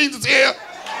rice and beans is here.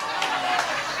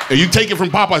 And you take it from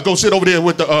Papa, go sit over there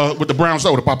with the brown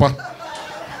soda, Papa.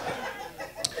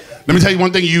 Let me tell you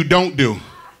one thing you don't do.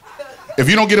 If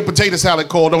you don't get a potato salad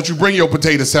call, don't you bring your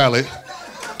potato salad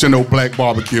to no black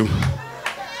barbecue.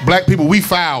 Black people, we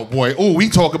foul, boy. Oh, we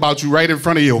talk about you right in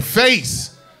front of your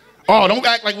face. Oh, don't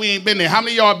act like we ain't been there. How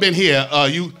many of y'all been here?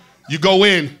 You go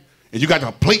in and you got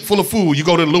a plate full of food. You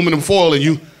go to the aluminum foil and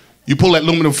you pull that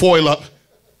aluminum foil up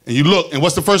and you look. And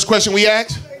what's the first question we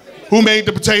ask? Who made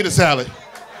the potato salad?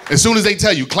 As soon as they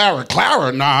tell you, Clara,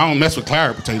 nah, I don't mess with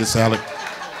Clara potato salad.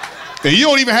 And you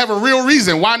don't even have a real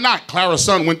reason. Why not? Clara's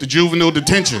son went to juvenile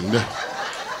detention.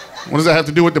 What does that have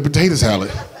to do with the potato salad?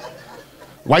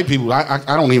 White people, I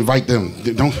don't invite them.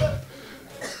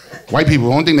 White people,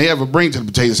 the only thing they ever bring to the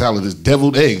potato salad is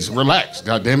deviled eggs. Relax,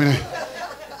 goddammit.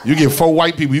 You get 4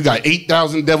 white people, you got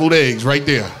 8,000 deviled eggs right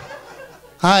there.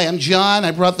 Hi, I'm John,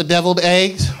 I brought the deviled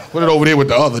eggs. Put it over there with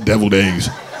the other deviled eggs.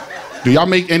 Do y'all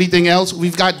make anything else?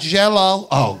 We've got Jell-O.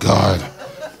 Oh, God.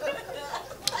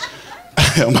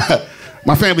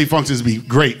 my family functions be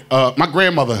great. My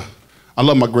grandmother, I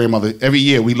love my grandmother. Every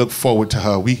year we look forward to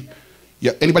her.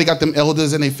 Anybody got them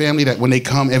elders in their family that when they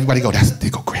come, everybody go, there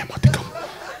go grandma, there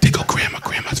go grandma,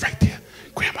 grandma's right there.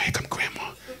 Grandma, here come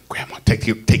grandma. Grandma,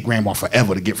 take grandma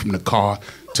forever to get from the car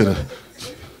to the...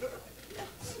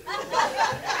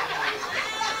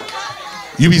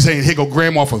 You be saying, here go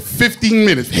grandma for 15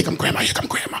 minutes. Here come grandma, here come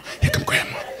grandma, here come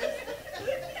grandma.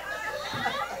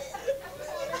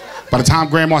 By the time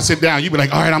grandma sit down, you be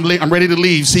like, all right, I'm ready to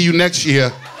leave. See you next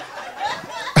year.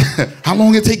 How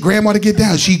long it take grandma to get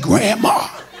down? She grandma.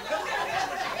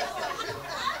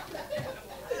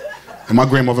 And my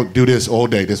grandmother do this all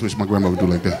day. That's what my grandmother do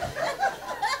like that.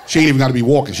 She ain't even got to be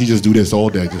walking. She just do this all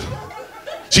day.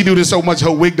 She do this so much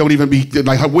her wig don't even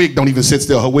sit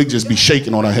still. Her wig just be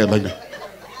shaking on her head like that.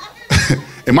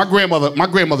 And my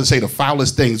grandmother say the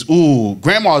foulest things. My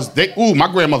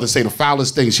grandmother say the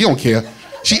foulest things. She don't care.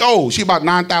 She old. She about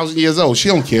 9,000 years old. She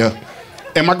don't care.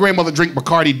 And my grandmother drink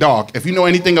Bacardi Dark. If you know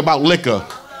anything about liquor,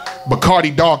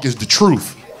 Bacardi Dark is the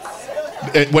truth.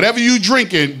 Whatever you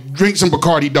drinking, drink some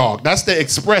Bacardi Dark. That's the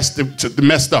express to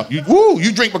messed up. You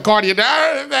drink Bacardi.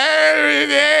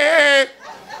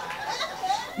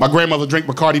 My grandmother drank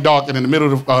Bacardi Dark, and in the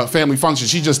middle of the family function,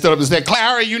 she just stood up and said,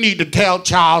 Clara, you need to tell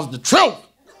Charles the truth.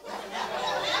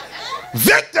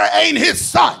 Victor ain't his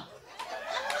son.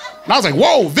 And I was like,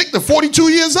 whoa, Victor,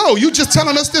 42 years old. You just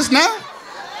telling us this now?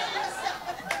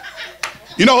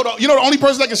 You know the only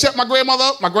person that can shut my grandmother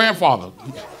up? My grandfather.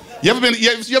 You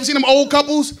ever seen them old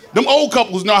couples? Them old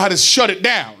couples know how to shut it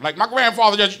down. Like my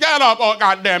grandfather just, shut up, oh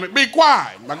goddamn it, be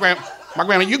quiet. My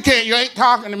grandma, you ain't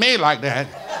talking to me like that.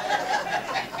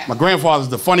 My grandfather's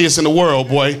the funniest in the world,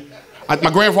 boy.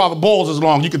 My grandfather balls is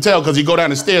long. You can tell because he go down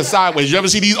the stairs sideways. You ever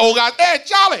see these old guys? Hey,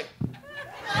 Charlie.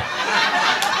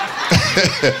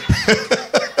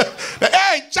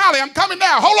 Hey, Charlie, I'm coming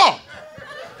down. Hold on.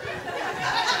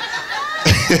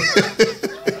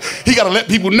 He got to let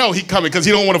people know he coming because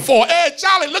he don't want to fall. Hey,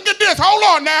 Charlie, look at this. Hold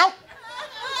on now.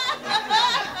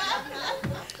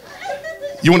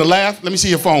 You want to laugh? Let me see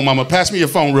your phone, mama. Pass me your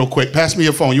phone real quick. Pass me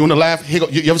your phone. You want to laugh? Here,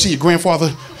 you ever see your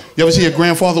grandfather? You ever see your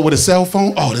grandfather with a cell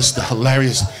phone? Oh, this is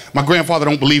hilarious. My grandfather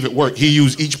don't believe it worked. He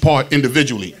used each part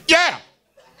individually. Yeah.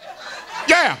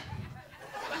 Yeah.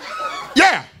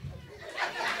 Yeah.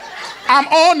 I'm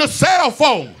on the cell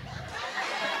phone.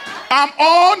 I'm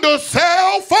on the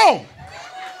cell phone.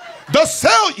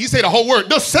 He said the whole word,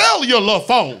 the cellular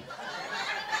phone.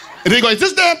 And then he goes, is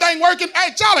this damn thing working?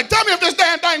 Hey, Charlie, tell me if this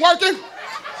damn thing working.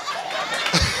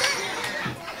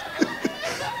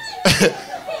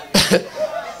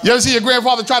 You ever see your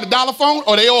grandfather try the dollar phone?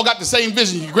 Or they all got the same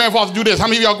vision? Your grandfather do this. How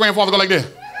many of y'all grandfather go like this?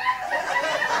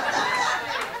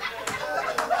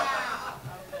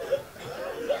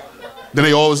 Then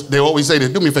they always say this,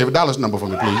 do me a favor, $1 number for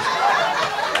me, please.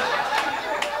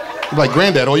 You're like,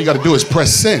 granddad, all you got to do is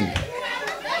press send.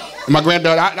 And my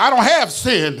granddad, I don't have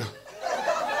send.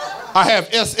 I have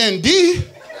SND.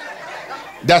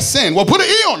 That's sin. Well, put an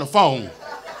E on the phone.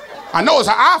 I know it's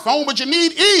an iPhone, but you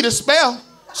need E to spell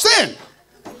sin.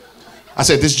 I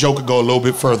said, this joke could go a little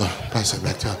bit further. I said,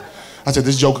 back to her. I said,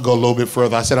 this joke could go a little bit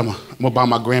further. I said, I'm gonna buy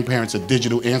my grandparents a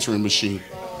digital answering machine.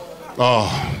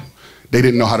 Oh, they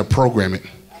didn't know how to program it.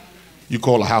 You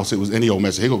call a house, it was any old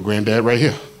message. Here go granddad right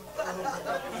here.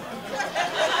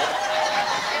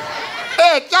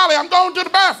 Hey, Charlie, I'm going to the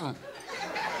bathroom.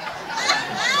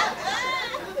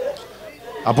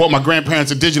 I bought my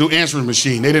grandparents a digital answering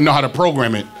machine. They didn't know how to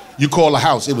program it. You call a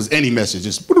house, it was any message.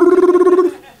 Just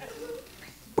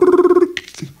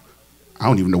I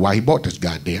don't even know why he bought this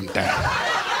goddamn thing.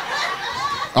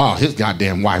 Oh, his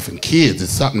goddamn wife and kids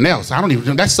is something else. I don't even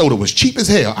know. That soda was cheap as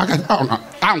hell. I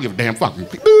don't give a damn fucking.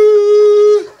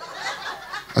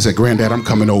 I said, Granddad, I'm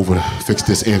coming over to fix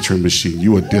this answering machine.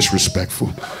 You are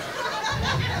disrespectful.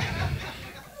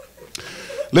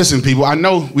 Listen, people, I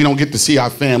know we don't get to see our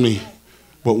family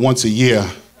but once a year,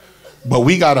 but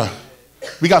we got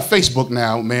Facebook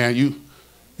now, man. You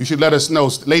should let us know.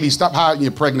 Ladies, stop hiding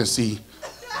your pregnancy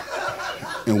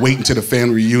and wait until the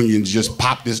family reunion just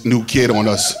pop this new kid on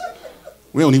us.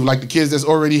 We don't even like the kids that's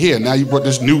already here. Now you brought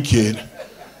this new kid.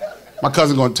 My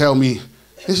cousin gonna tell me,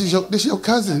 this is your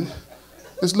cousin,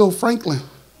 this little Franklin.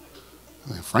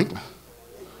 I'm like, Franklin?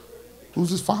 Who's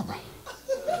his father?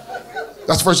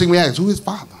 That's the first thing we ask, who's his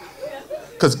father?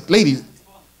 Because ladies,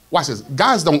 watch this.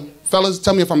 Guys don't, fellas,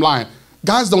 tell me if I'm lying.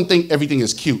 Guys don't think everything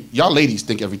is cute. Y'all ladies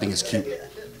think everything is cute.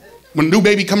 When a new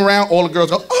baby come around, all the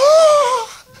girls go,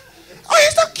 oh,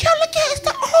 he's so cute, look at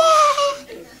him, oh.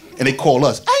 And they call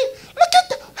us, hey, look at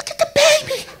the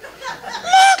baby.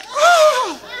 Look,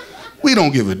 oh. We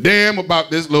don't give a damn about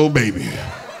this little baby.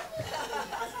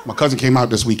 My cousin came out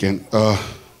this weekend.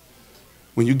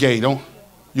 When you gay,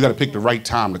 you gotta pick the right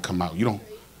time to come out. You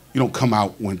don't come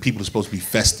out when people are supposed to be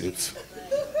festive.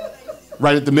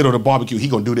 Right at the middle of the barbecue, he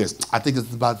gonna do this. I think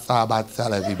it's about time I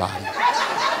tell everybody.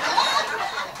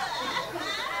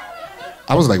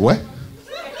 I was like, what?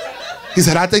 He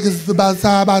said, I think it's about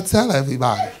time I tell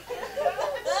everybody.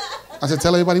 I said,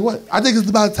 tell everybody what? I think it's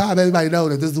about time everybody know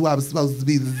that this is what I'm supposed to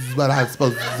be, this is what I'm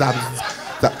supposed to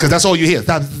be. Because that's all you hear.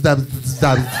 Stop.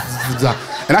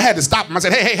 And I had to stop him. I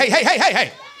said,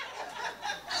 hey.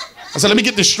 I said, let me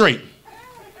get this straight.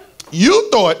 You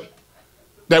thought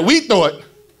that we thought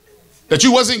that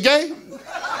you wasn't gay?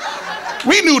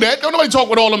 We knew that. Don't nobody talk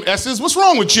with all them S's. What's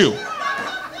wrong with you?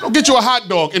 Don't get you a hot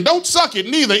dog and don't suck it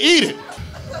neither, eat it.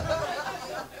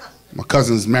 My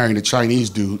cousin's marrying a Chinese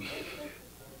dude.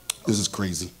 This is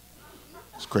crazy.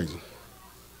 It's crazy.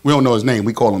 We don't know his name.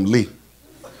 We call him Lee.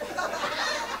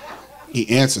 He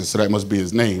answers, so that must be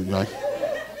his name, right?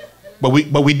 But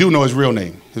we do know his real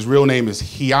name. His real name is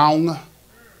Hiang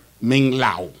Ming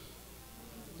Lao.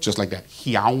 Just like that,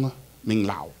 Hiang Ming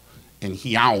Lao. And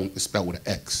Hiang is spelled with an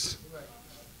X.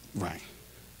 Right.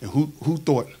 And who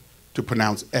thought to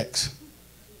pronounce X?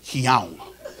 Hiang.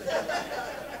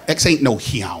 X ain't no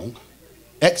Hiang.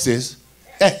 X is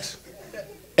X.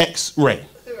 X-ray.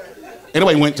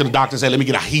 Anybody went to the doctor and said, let me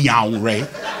get a Hiang ray.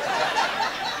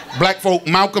 Black folk,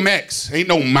 Malcolm X. Ain't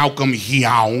no Malcolm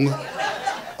Hiang.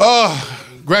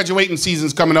 Graduating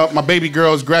season's coming up. My baby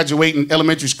girl's graduating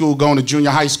elementary school, going to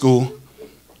junior high school.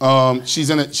 She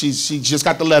just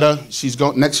got the letter. She's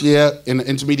going next year in the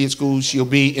intermediate school. She'll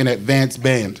be in advanced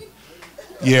band.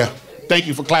 Yeah. Thank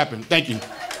you for clapping. Thank you.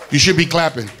 You should be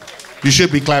clapping. You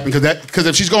should be clapping because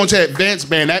if she's going to advanced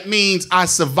band, that means I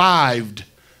survived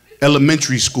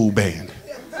elementary school band.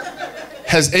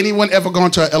 Has anyone ever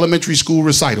gone to an elementary school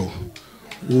recital?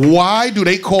 Why do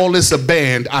they call this a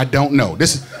band? I don't know.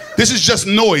 This is just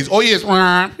noise. All you hear is and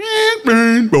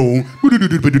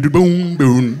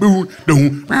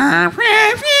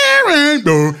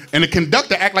the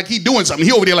conductor act like he doing something.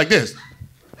 He over there like this.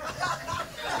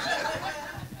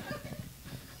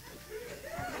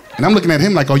 And I'm looking at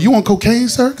him like, are you on cocaine,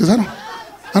 sir? Because I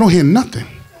don't hear nothing.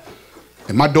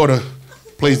 And my daughter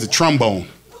plays the trombone.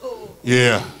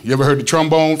 Yeah, you ever heard the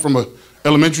trombone from an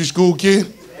elementary school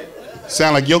kid?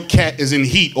 Sound like your cat is in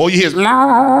heat. All you hear is and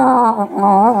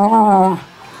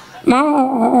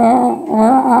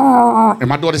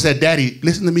my daughter said, Daddy,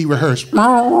 listen to me rehearse.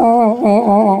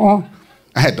 I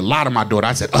had to lie to my daughter.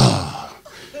 I said,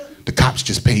 the cops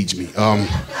just paged me.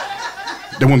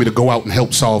 They want me to go out and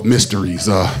help solve mysteries.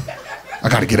 I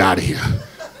gotta get out of here.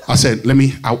 I said,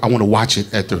 I want to watch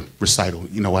it at the recital.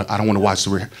 You know what? I don't want to watch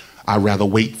the I'd rather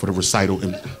wait for the recital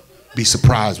and be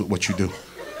surprised with what you do.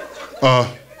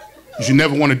 You should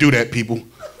never want to do that, people.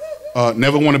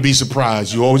 Never want to be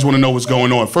surprised. You always want to know what's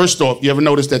going on. First off, you ever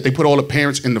notice that they put all the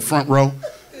parents in the front row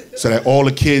so that all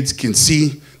the kids can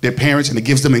see their parents, and it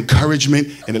gives them encouragement,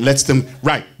 and it lets them,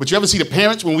 right. But you ever see the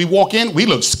parents, when we walk in, we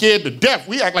look scared to death.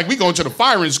 We act like we going to the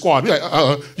firing squad. We like,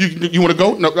 you want to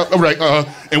go? No, all right,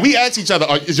 and we ask each other,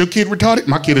 is your kid retarded?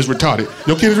 My kid is retarded.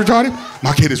 Your kid is retarded?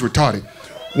 My kid is retarded.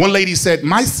 One lady said,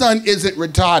 my son isn't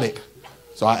retarded.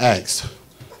 So I asked,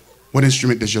 what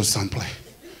instrument does your son play?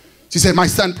 She said, my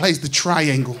son plays the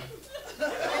triangle.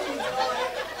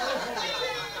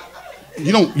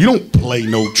 You don't play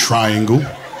no triangle.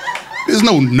 There's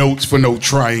no notes for no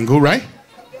triangle, right?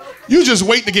 You just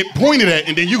wait to get pointed at,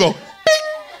 and then you go, bing,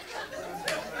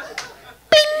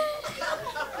 bing,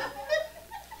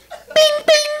 bing,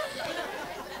 bing.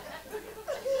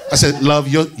 I said, love,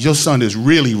 your son is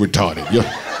really retarded.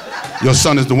 Your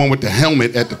son is the one with the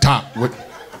helmet at the top,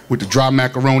 with the dry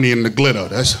macaroni and the glitter.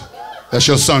 That's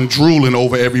your son drooling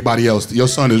over everybody else. Your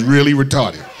son is really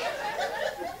retarded.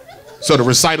 So the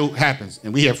recital happens,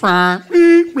 and we hear, and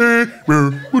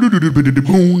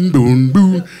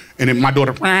then my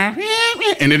daughter,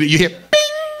 and then you hear, bing,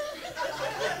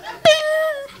 bing,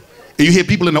 and you hear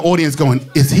people in the audience going,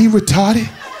 is he retarded?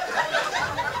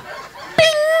 Bing.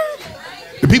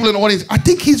 The people in the audience, I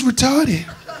think he's retarded.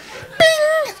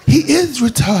 Bing, he is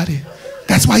retarded.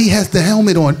 That's why he has the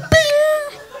helmet on.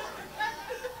 Bing.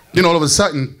 Then all of a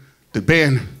sudden, the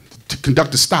band, the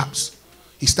conductor stops.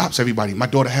 He stops everybody. My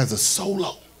daughter has a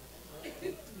solo.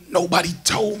 Nobody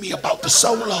told me about the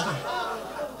solo.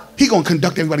 He gonna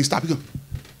conduct everybody stop. He gonna,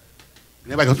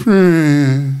 and everybody goes,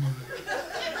 bing.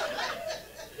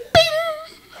 Bing.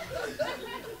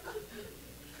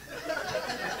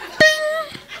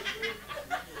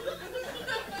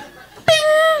 Bing.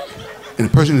 And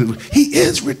the person, he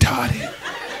is retarded.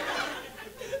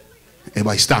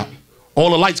 Everybody stop.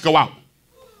 All the lights go out.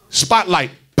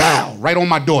 Spotlight, bow, right on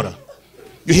my daughter.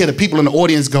 You hear the people in the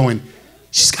audience going,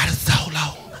 she's got a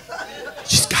solo.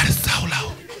 She's got a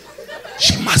solo.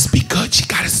 She must be good. She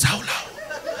got a solo.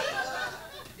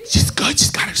 She's good.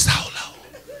 She's got a solo.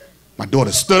 My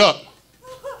daughter stood up,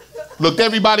 looked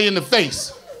everybody in the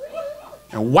face,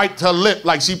 and wiped her lip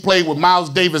like she played with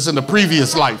Miles Davis in the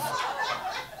previous life.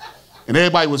 And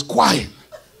everybody was quiet.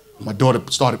 My daughter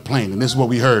started playing, and this is what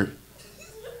we heard.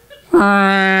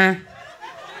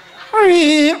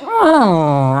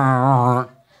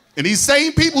 And these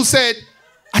same people said,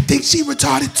 I think she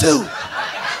retarded too.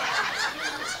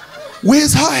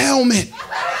 Where's her helmet?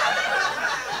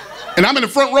 And I'm in the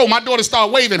front row. My daughter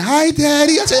started waving, hi,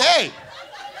 Daddy. I said, hey.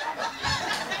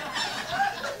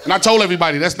 And I told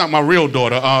everybody, that's not my real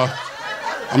daughter.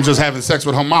 I'm just having sex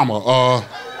with her mama.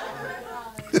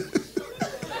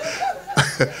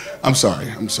 I'm sorry.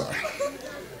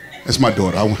 That's my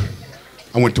daughter.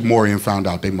 I went to Maury and found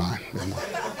out they mine.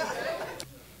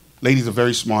 Ladies are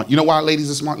very smart. You know why ladies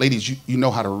are smart? Ladies, you know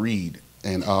how to read.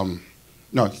 And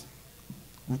no,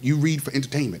 you read for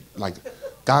entertainment. Like,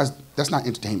 guys, that's not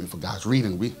entertainment for guys.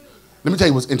 Reading, let me tell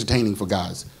you what's entertaining for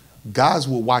guys. Guys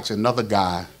will watch another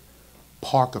guy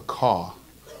park a car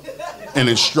and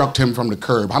instruct him from the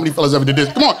curb. How many fellas ever did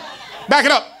this? Come on, back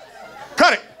it up.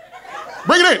 Cut it.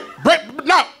 Bring it in.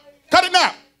 No, cut it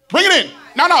now. Bring it in.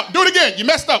 No, do it again. You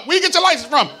messed up. Where you get your license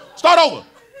from? Start over.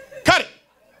 Cut it.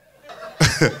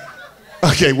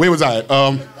 Okay, where was I at?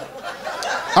 I'm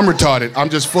retarded. I'm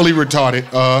just fully retarded.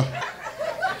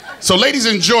 So ladies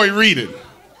enjoy reading.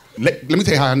 Let me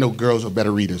tell you how I know girls are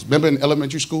better readers. Remember in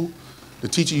elementary school, the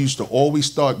teacher used to always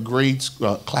start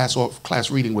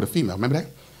class reading with a female. Remember that?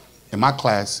 In my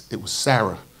class, it was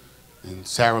Sarah. And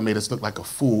Sarah made us look like a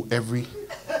fool every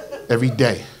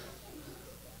day.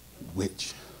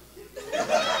 Witch.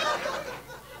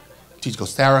 Teacher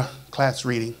goes, Sarah, class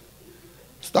reading.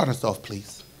 Start us off,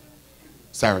 please.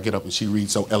 Sarah get up and she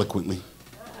reads so eloquently.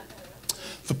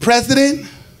 The President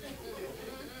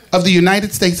of the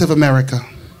United States of America,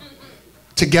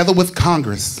 together with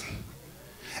Congress,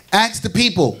 asked the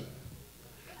people,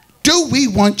 do we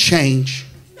want change?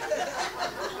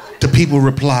 The people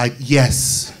replied,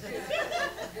 yes.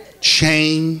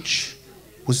 Change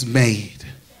was made.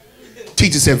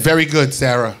 Teacher said, very good,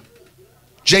 Sarah.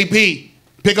 JP,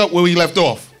 pick up where we left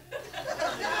off.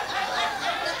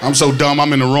 I'm so dumb,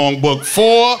 I'm in the wrong book.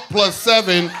 4 +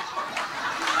 7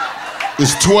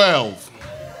 is 12.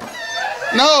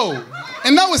 No,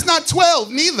 and no, it's not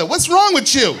 12 neither. What's wrong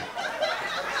with you?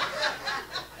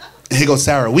 And here goes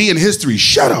Sarah, we in history,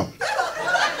 shut up.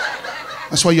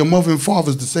 That's why your mother and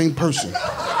father's the same person.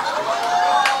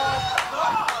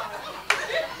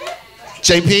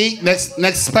 JP,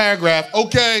 next paragraph.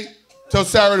 Okay, tell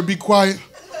Sarah to be quiet.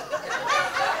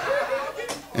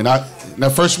 And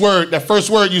that first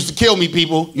word used to kill me,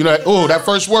 people. You know, oh, that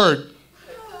first word.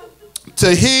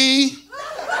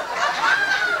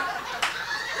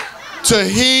 to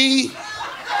he.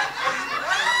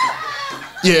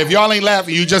 Yeah, if y'all ain't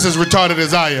laughing, you just as retarded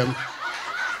as I am.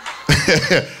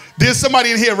 There's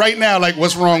somebody in here right now like,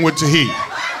 what's wrong with to he?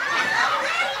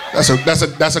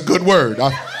 That's a good word.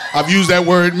 I've used that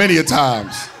word many a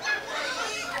times.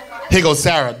 Here goes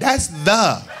Sarah. That's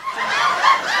the.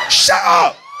 Shut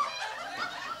up.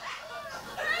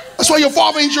 That's why your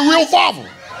father ain't your real father.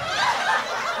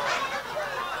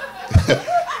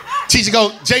 Teacher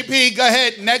go, JP, go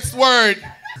ahead, next word.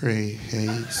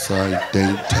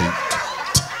 Prehacidentate.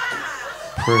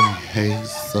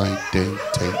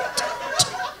 Prehacidentate.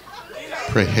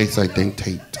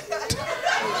 Prehacidentate.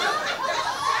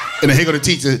 And then here go the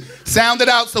teacher. Sound it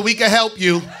out so we can help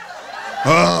you.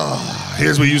 Oh,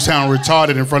 here's where you sound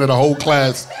retarded in front of the whole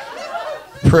class.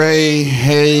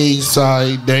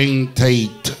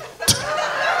 Prehacidentate.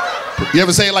 You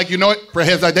ever say it like you know it?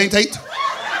 Prehacidentate?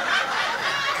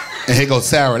 And here goes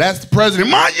Sarah. That's the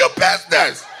president. Mind your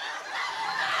business.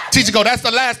 Teacher go, that's the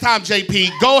last time,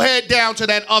 JP. Go ahead down to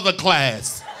that other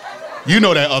class. You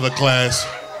know that other class.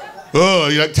 Oh,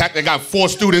 they got 4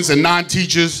 students and 9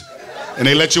 teachers. And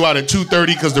they let you out at 2:30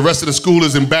 because the rest of the school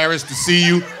is embarrassed to see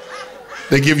you.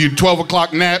 They give you 12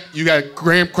 o'clock nap. You got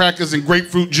graham crackers and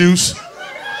grapefruit juice.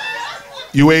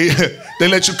 You ate. They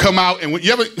let you come out and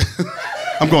you ever.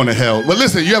 I'm going to hell. But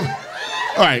listen, you ever.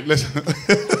 All right, listen.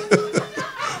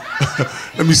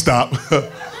 Let me stop.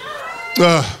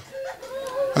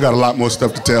 I got a lot more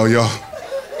stuff to tell y'all.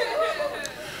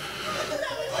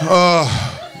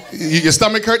 Your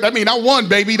stomach hurt? That mean I won,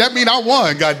 baby. That mean I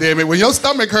won, goddamn it. When your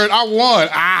stomach hurt, I won.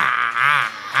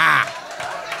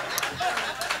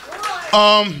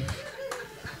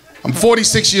 I'm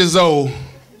 46 years old.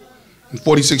 I'm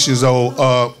 46 years old.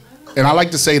 And I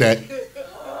like to say that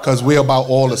because we're about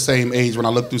all the same age. When I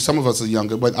look through, some of us are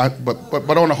younger, but on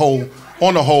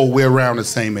the whole, we're around the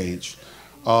same age.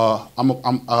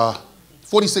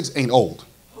 46 ain't old.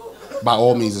 By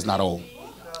all means, it's not old.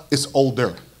 It's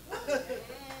older.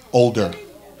 Older.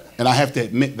 And I have to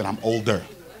admit that I'm older.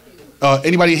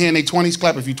 Anybody here in their 20s?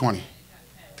 Clap if you're 20.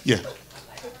 Yeah.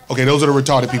 Okay, those are the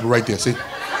retarded people right there, see?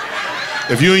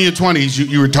 If you're in your 20s,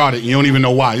 you're retarded and you don't even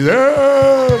know why. You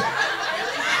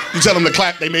tell them to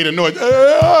clap, they made a noise.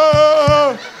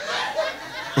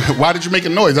 Why did you make a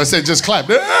noise? I said just clap.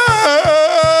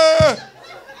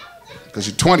 Because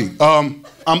you're 20.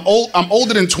 I'm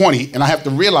older than 20, and I have to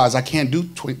realize I can't do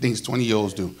things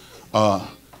 20-year-olds do.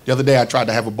 The other day, I tried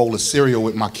to have a bowl of cereal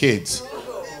with my kids.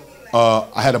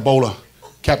 I had a bowl of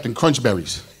Captain Crunch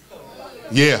Berries.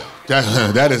 Yeah,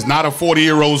 that is not a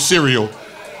 40-year-old cereal.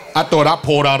 I thought I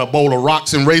poured out a bowl of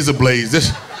rocks and razor blades.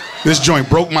 This joint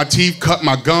broke my teeth, cut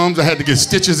my gums. I had to get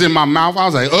stitches in my mouth. I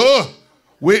was like,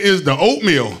 where is the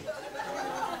oatmeal?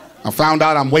 I found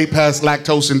out I'm way past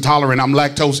lactose intolerant. I'm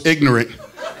lactose ignorant.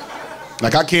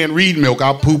 Like I can't read milk.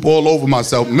 I'll poop all over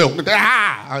myself. Milk.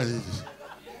 I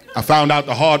found out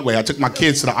the hard way. I took my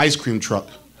kids to the ice cream truck.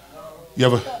 You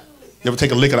ever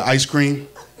take a lick of the ice cream?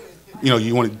 You know,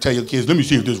 you want to tell your kids, let me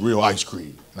see if this is real ice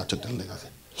cream. And I took the lick. I said,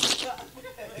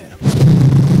 yeah.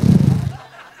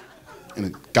 And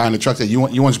the guy in the truck said, you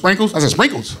want sprinkles? I said,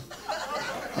 sprinkles?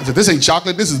 I said, this ain't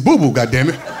chocolate, this is boo-boo,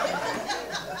 goddammit.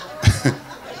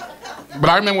 But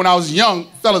I remember when I was young,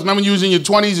 fellas, remember when you was in your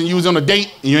 20s and you was on a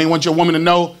date and you ain't want your woman to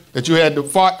know that you had to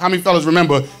fart? How many fellas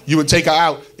remember you would take her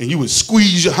out and you would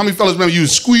squeeze how many fellas remember you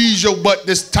would squeeze your butt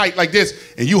this tight like this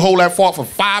and you hold that fart for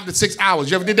 5 to 6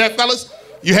 hours? You ever did that, fellas?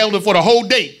 You held it for the whole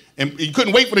date and you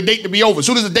couldn't wait for the date to be over. As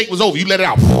soon as the date was over, you let it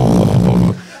out.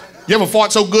 You ever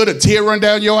fart so good a tear run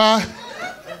down your eye?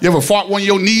 You ever fart one of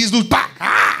your knees loose? Bah!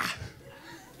 Ah!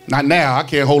 Not now. I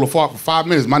can't hold a fart for 5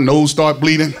 minutes. My nose start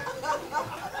bleeding.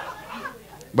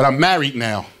 But I'm married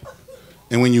now.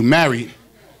 And when you're married,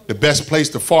 the best place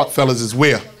to fart, fellas, is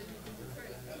where?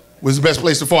 Where's the best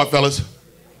place to fart, fellas?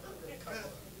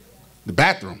 The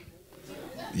bathroom.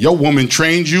 Your woman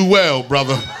trained you well,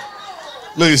 brother.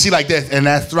 Look, she like that, and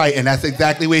that's right, and that's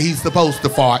exactly where he's supposed to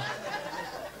fart.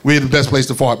 Where's the best place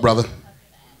to fart, brother?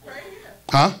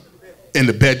 Huh? In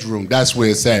the bedroom. That's where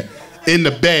it's at. In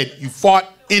the bed. You fart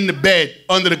in the bed,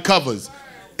 under the covers.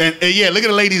 And yeah, look at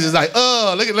the ladies. It's like,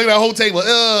 look at that whole table.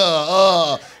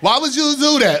 Why would you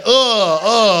do that?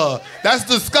 That's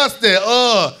disgusting.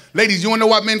 Ladies, you wanna know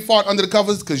why men fart under the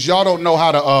covers? Because y'all don't know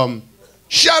how to,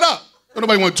 shut up. Don't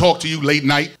nobody want to talk to you late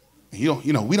night. You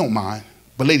know, we don't mind.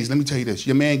 But ladies, let me tell you this.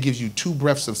 Your man gives you 2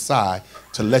 breaths of sigh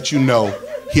to let you know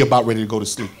he about ready to go to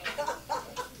sleep.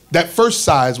 That first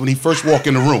sigh is when he first walk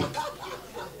in the room.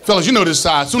 Fellas, you know this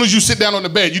sigh. As soon as you sit down on the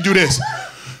bed, you do this.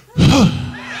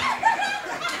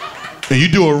 And you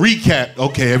do a recap.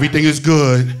 Okay, everything is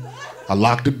good. I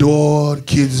locked the door, the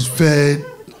kids is fed,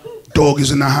 Dog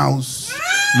is in the house.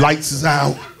 Lights is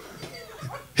out.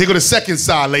 Here go the second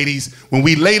side, ladies. When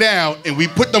we lay down and we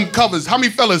put them covers, how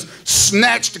many fellas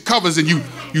snatch the covers and you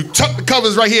tuck the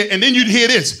covers right here, and then you'd hear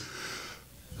this.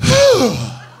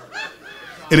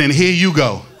 And then here you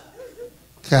go.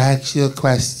 Can I ask you a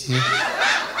question?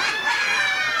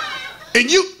 And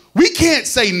we can't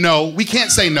say no. We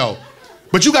can't say no.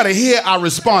 But you got to hear our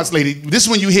response, lady. This is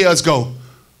when you hear us go,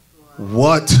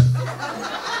 what?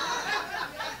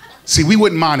 See, we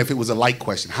wouldn't mind if it was a light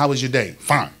question. How was your day?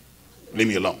 Fine. Leave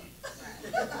me alone.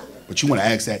 But you want to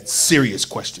ask that serious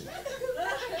question.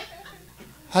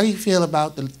 How do you feel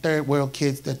about the third world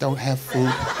kids that don't have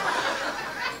food?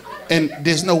 And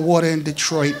there's no water in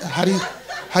Detroit. How do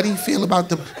you feel about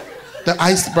the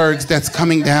icebergs that's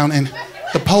coming down and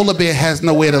the polar bear has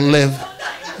nowhere to live?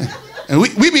 And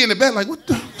we be in the bed like, what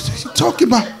the is he talking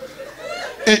about?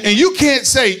 And you can't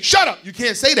say, shut up. You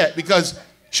can't say that because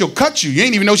she'll cut you. You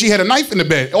ain't even know she had a knife in the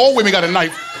bed. All women got a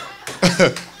knife.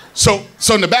 So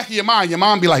in the back of your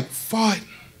mom be like, fine.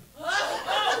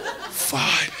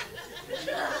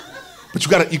 But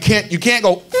you can't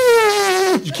go,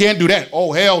 you can't do that.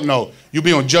 Oh, hell no. You'll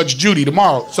be on Judge Judy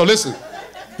tomorrow. So listen,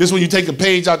 this is when you take a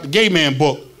page out the gay man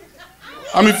book.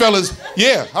 How many fellas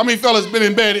been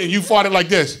in bed and you farted like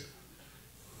this?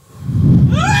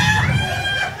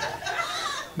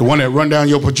 The one that run down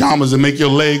your pajamas and make your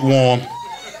leg warm.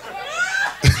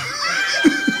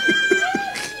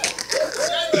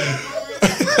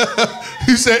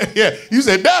 You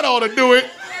said that ought to do it.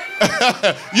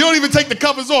 You don't even take the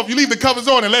covers off. You leave the covers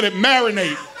on and let it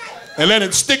marinate. And let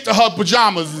it stick to her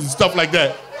pajamas and stuff like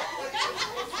that.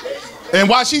 And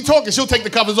while she's talking, she'll take the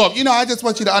covers off. You know, I just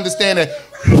want you to understand that.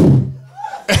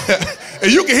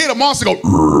 And you can hear the monster go.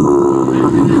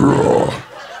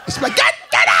 It's like,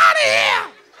 get out of here.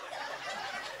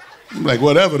 I'm like,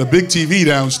 whatever, the big TV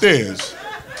downstairs.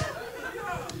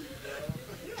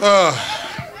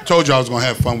 Told you I was gonna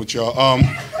have fun with y'all.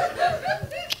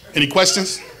 Any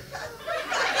questions?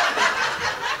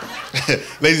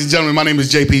 Ladies and gentlemen, my name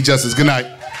is JP Justice. Good night.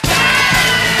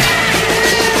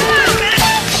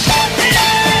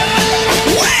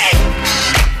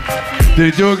 Did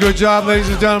you do a good job, ladies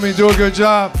and gentlemen? Do a good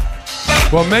job.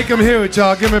 Well, make them hear it,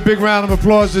 y'all. Give him a big round of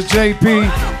applause to JP.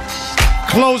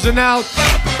 Closing out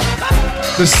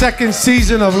the second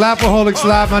season of Laffaholics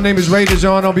Live. My name is Ray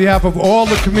Dejon. On behalf of all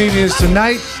the comedians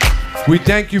tonight, we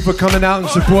thank you for coming out and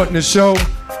supporting the show.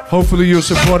 Hopefully you'll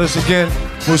support us again.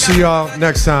 We'll see y'all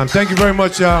next time. Thank you very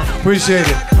much, y'all. Appreciate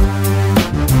it.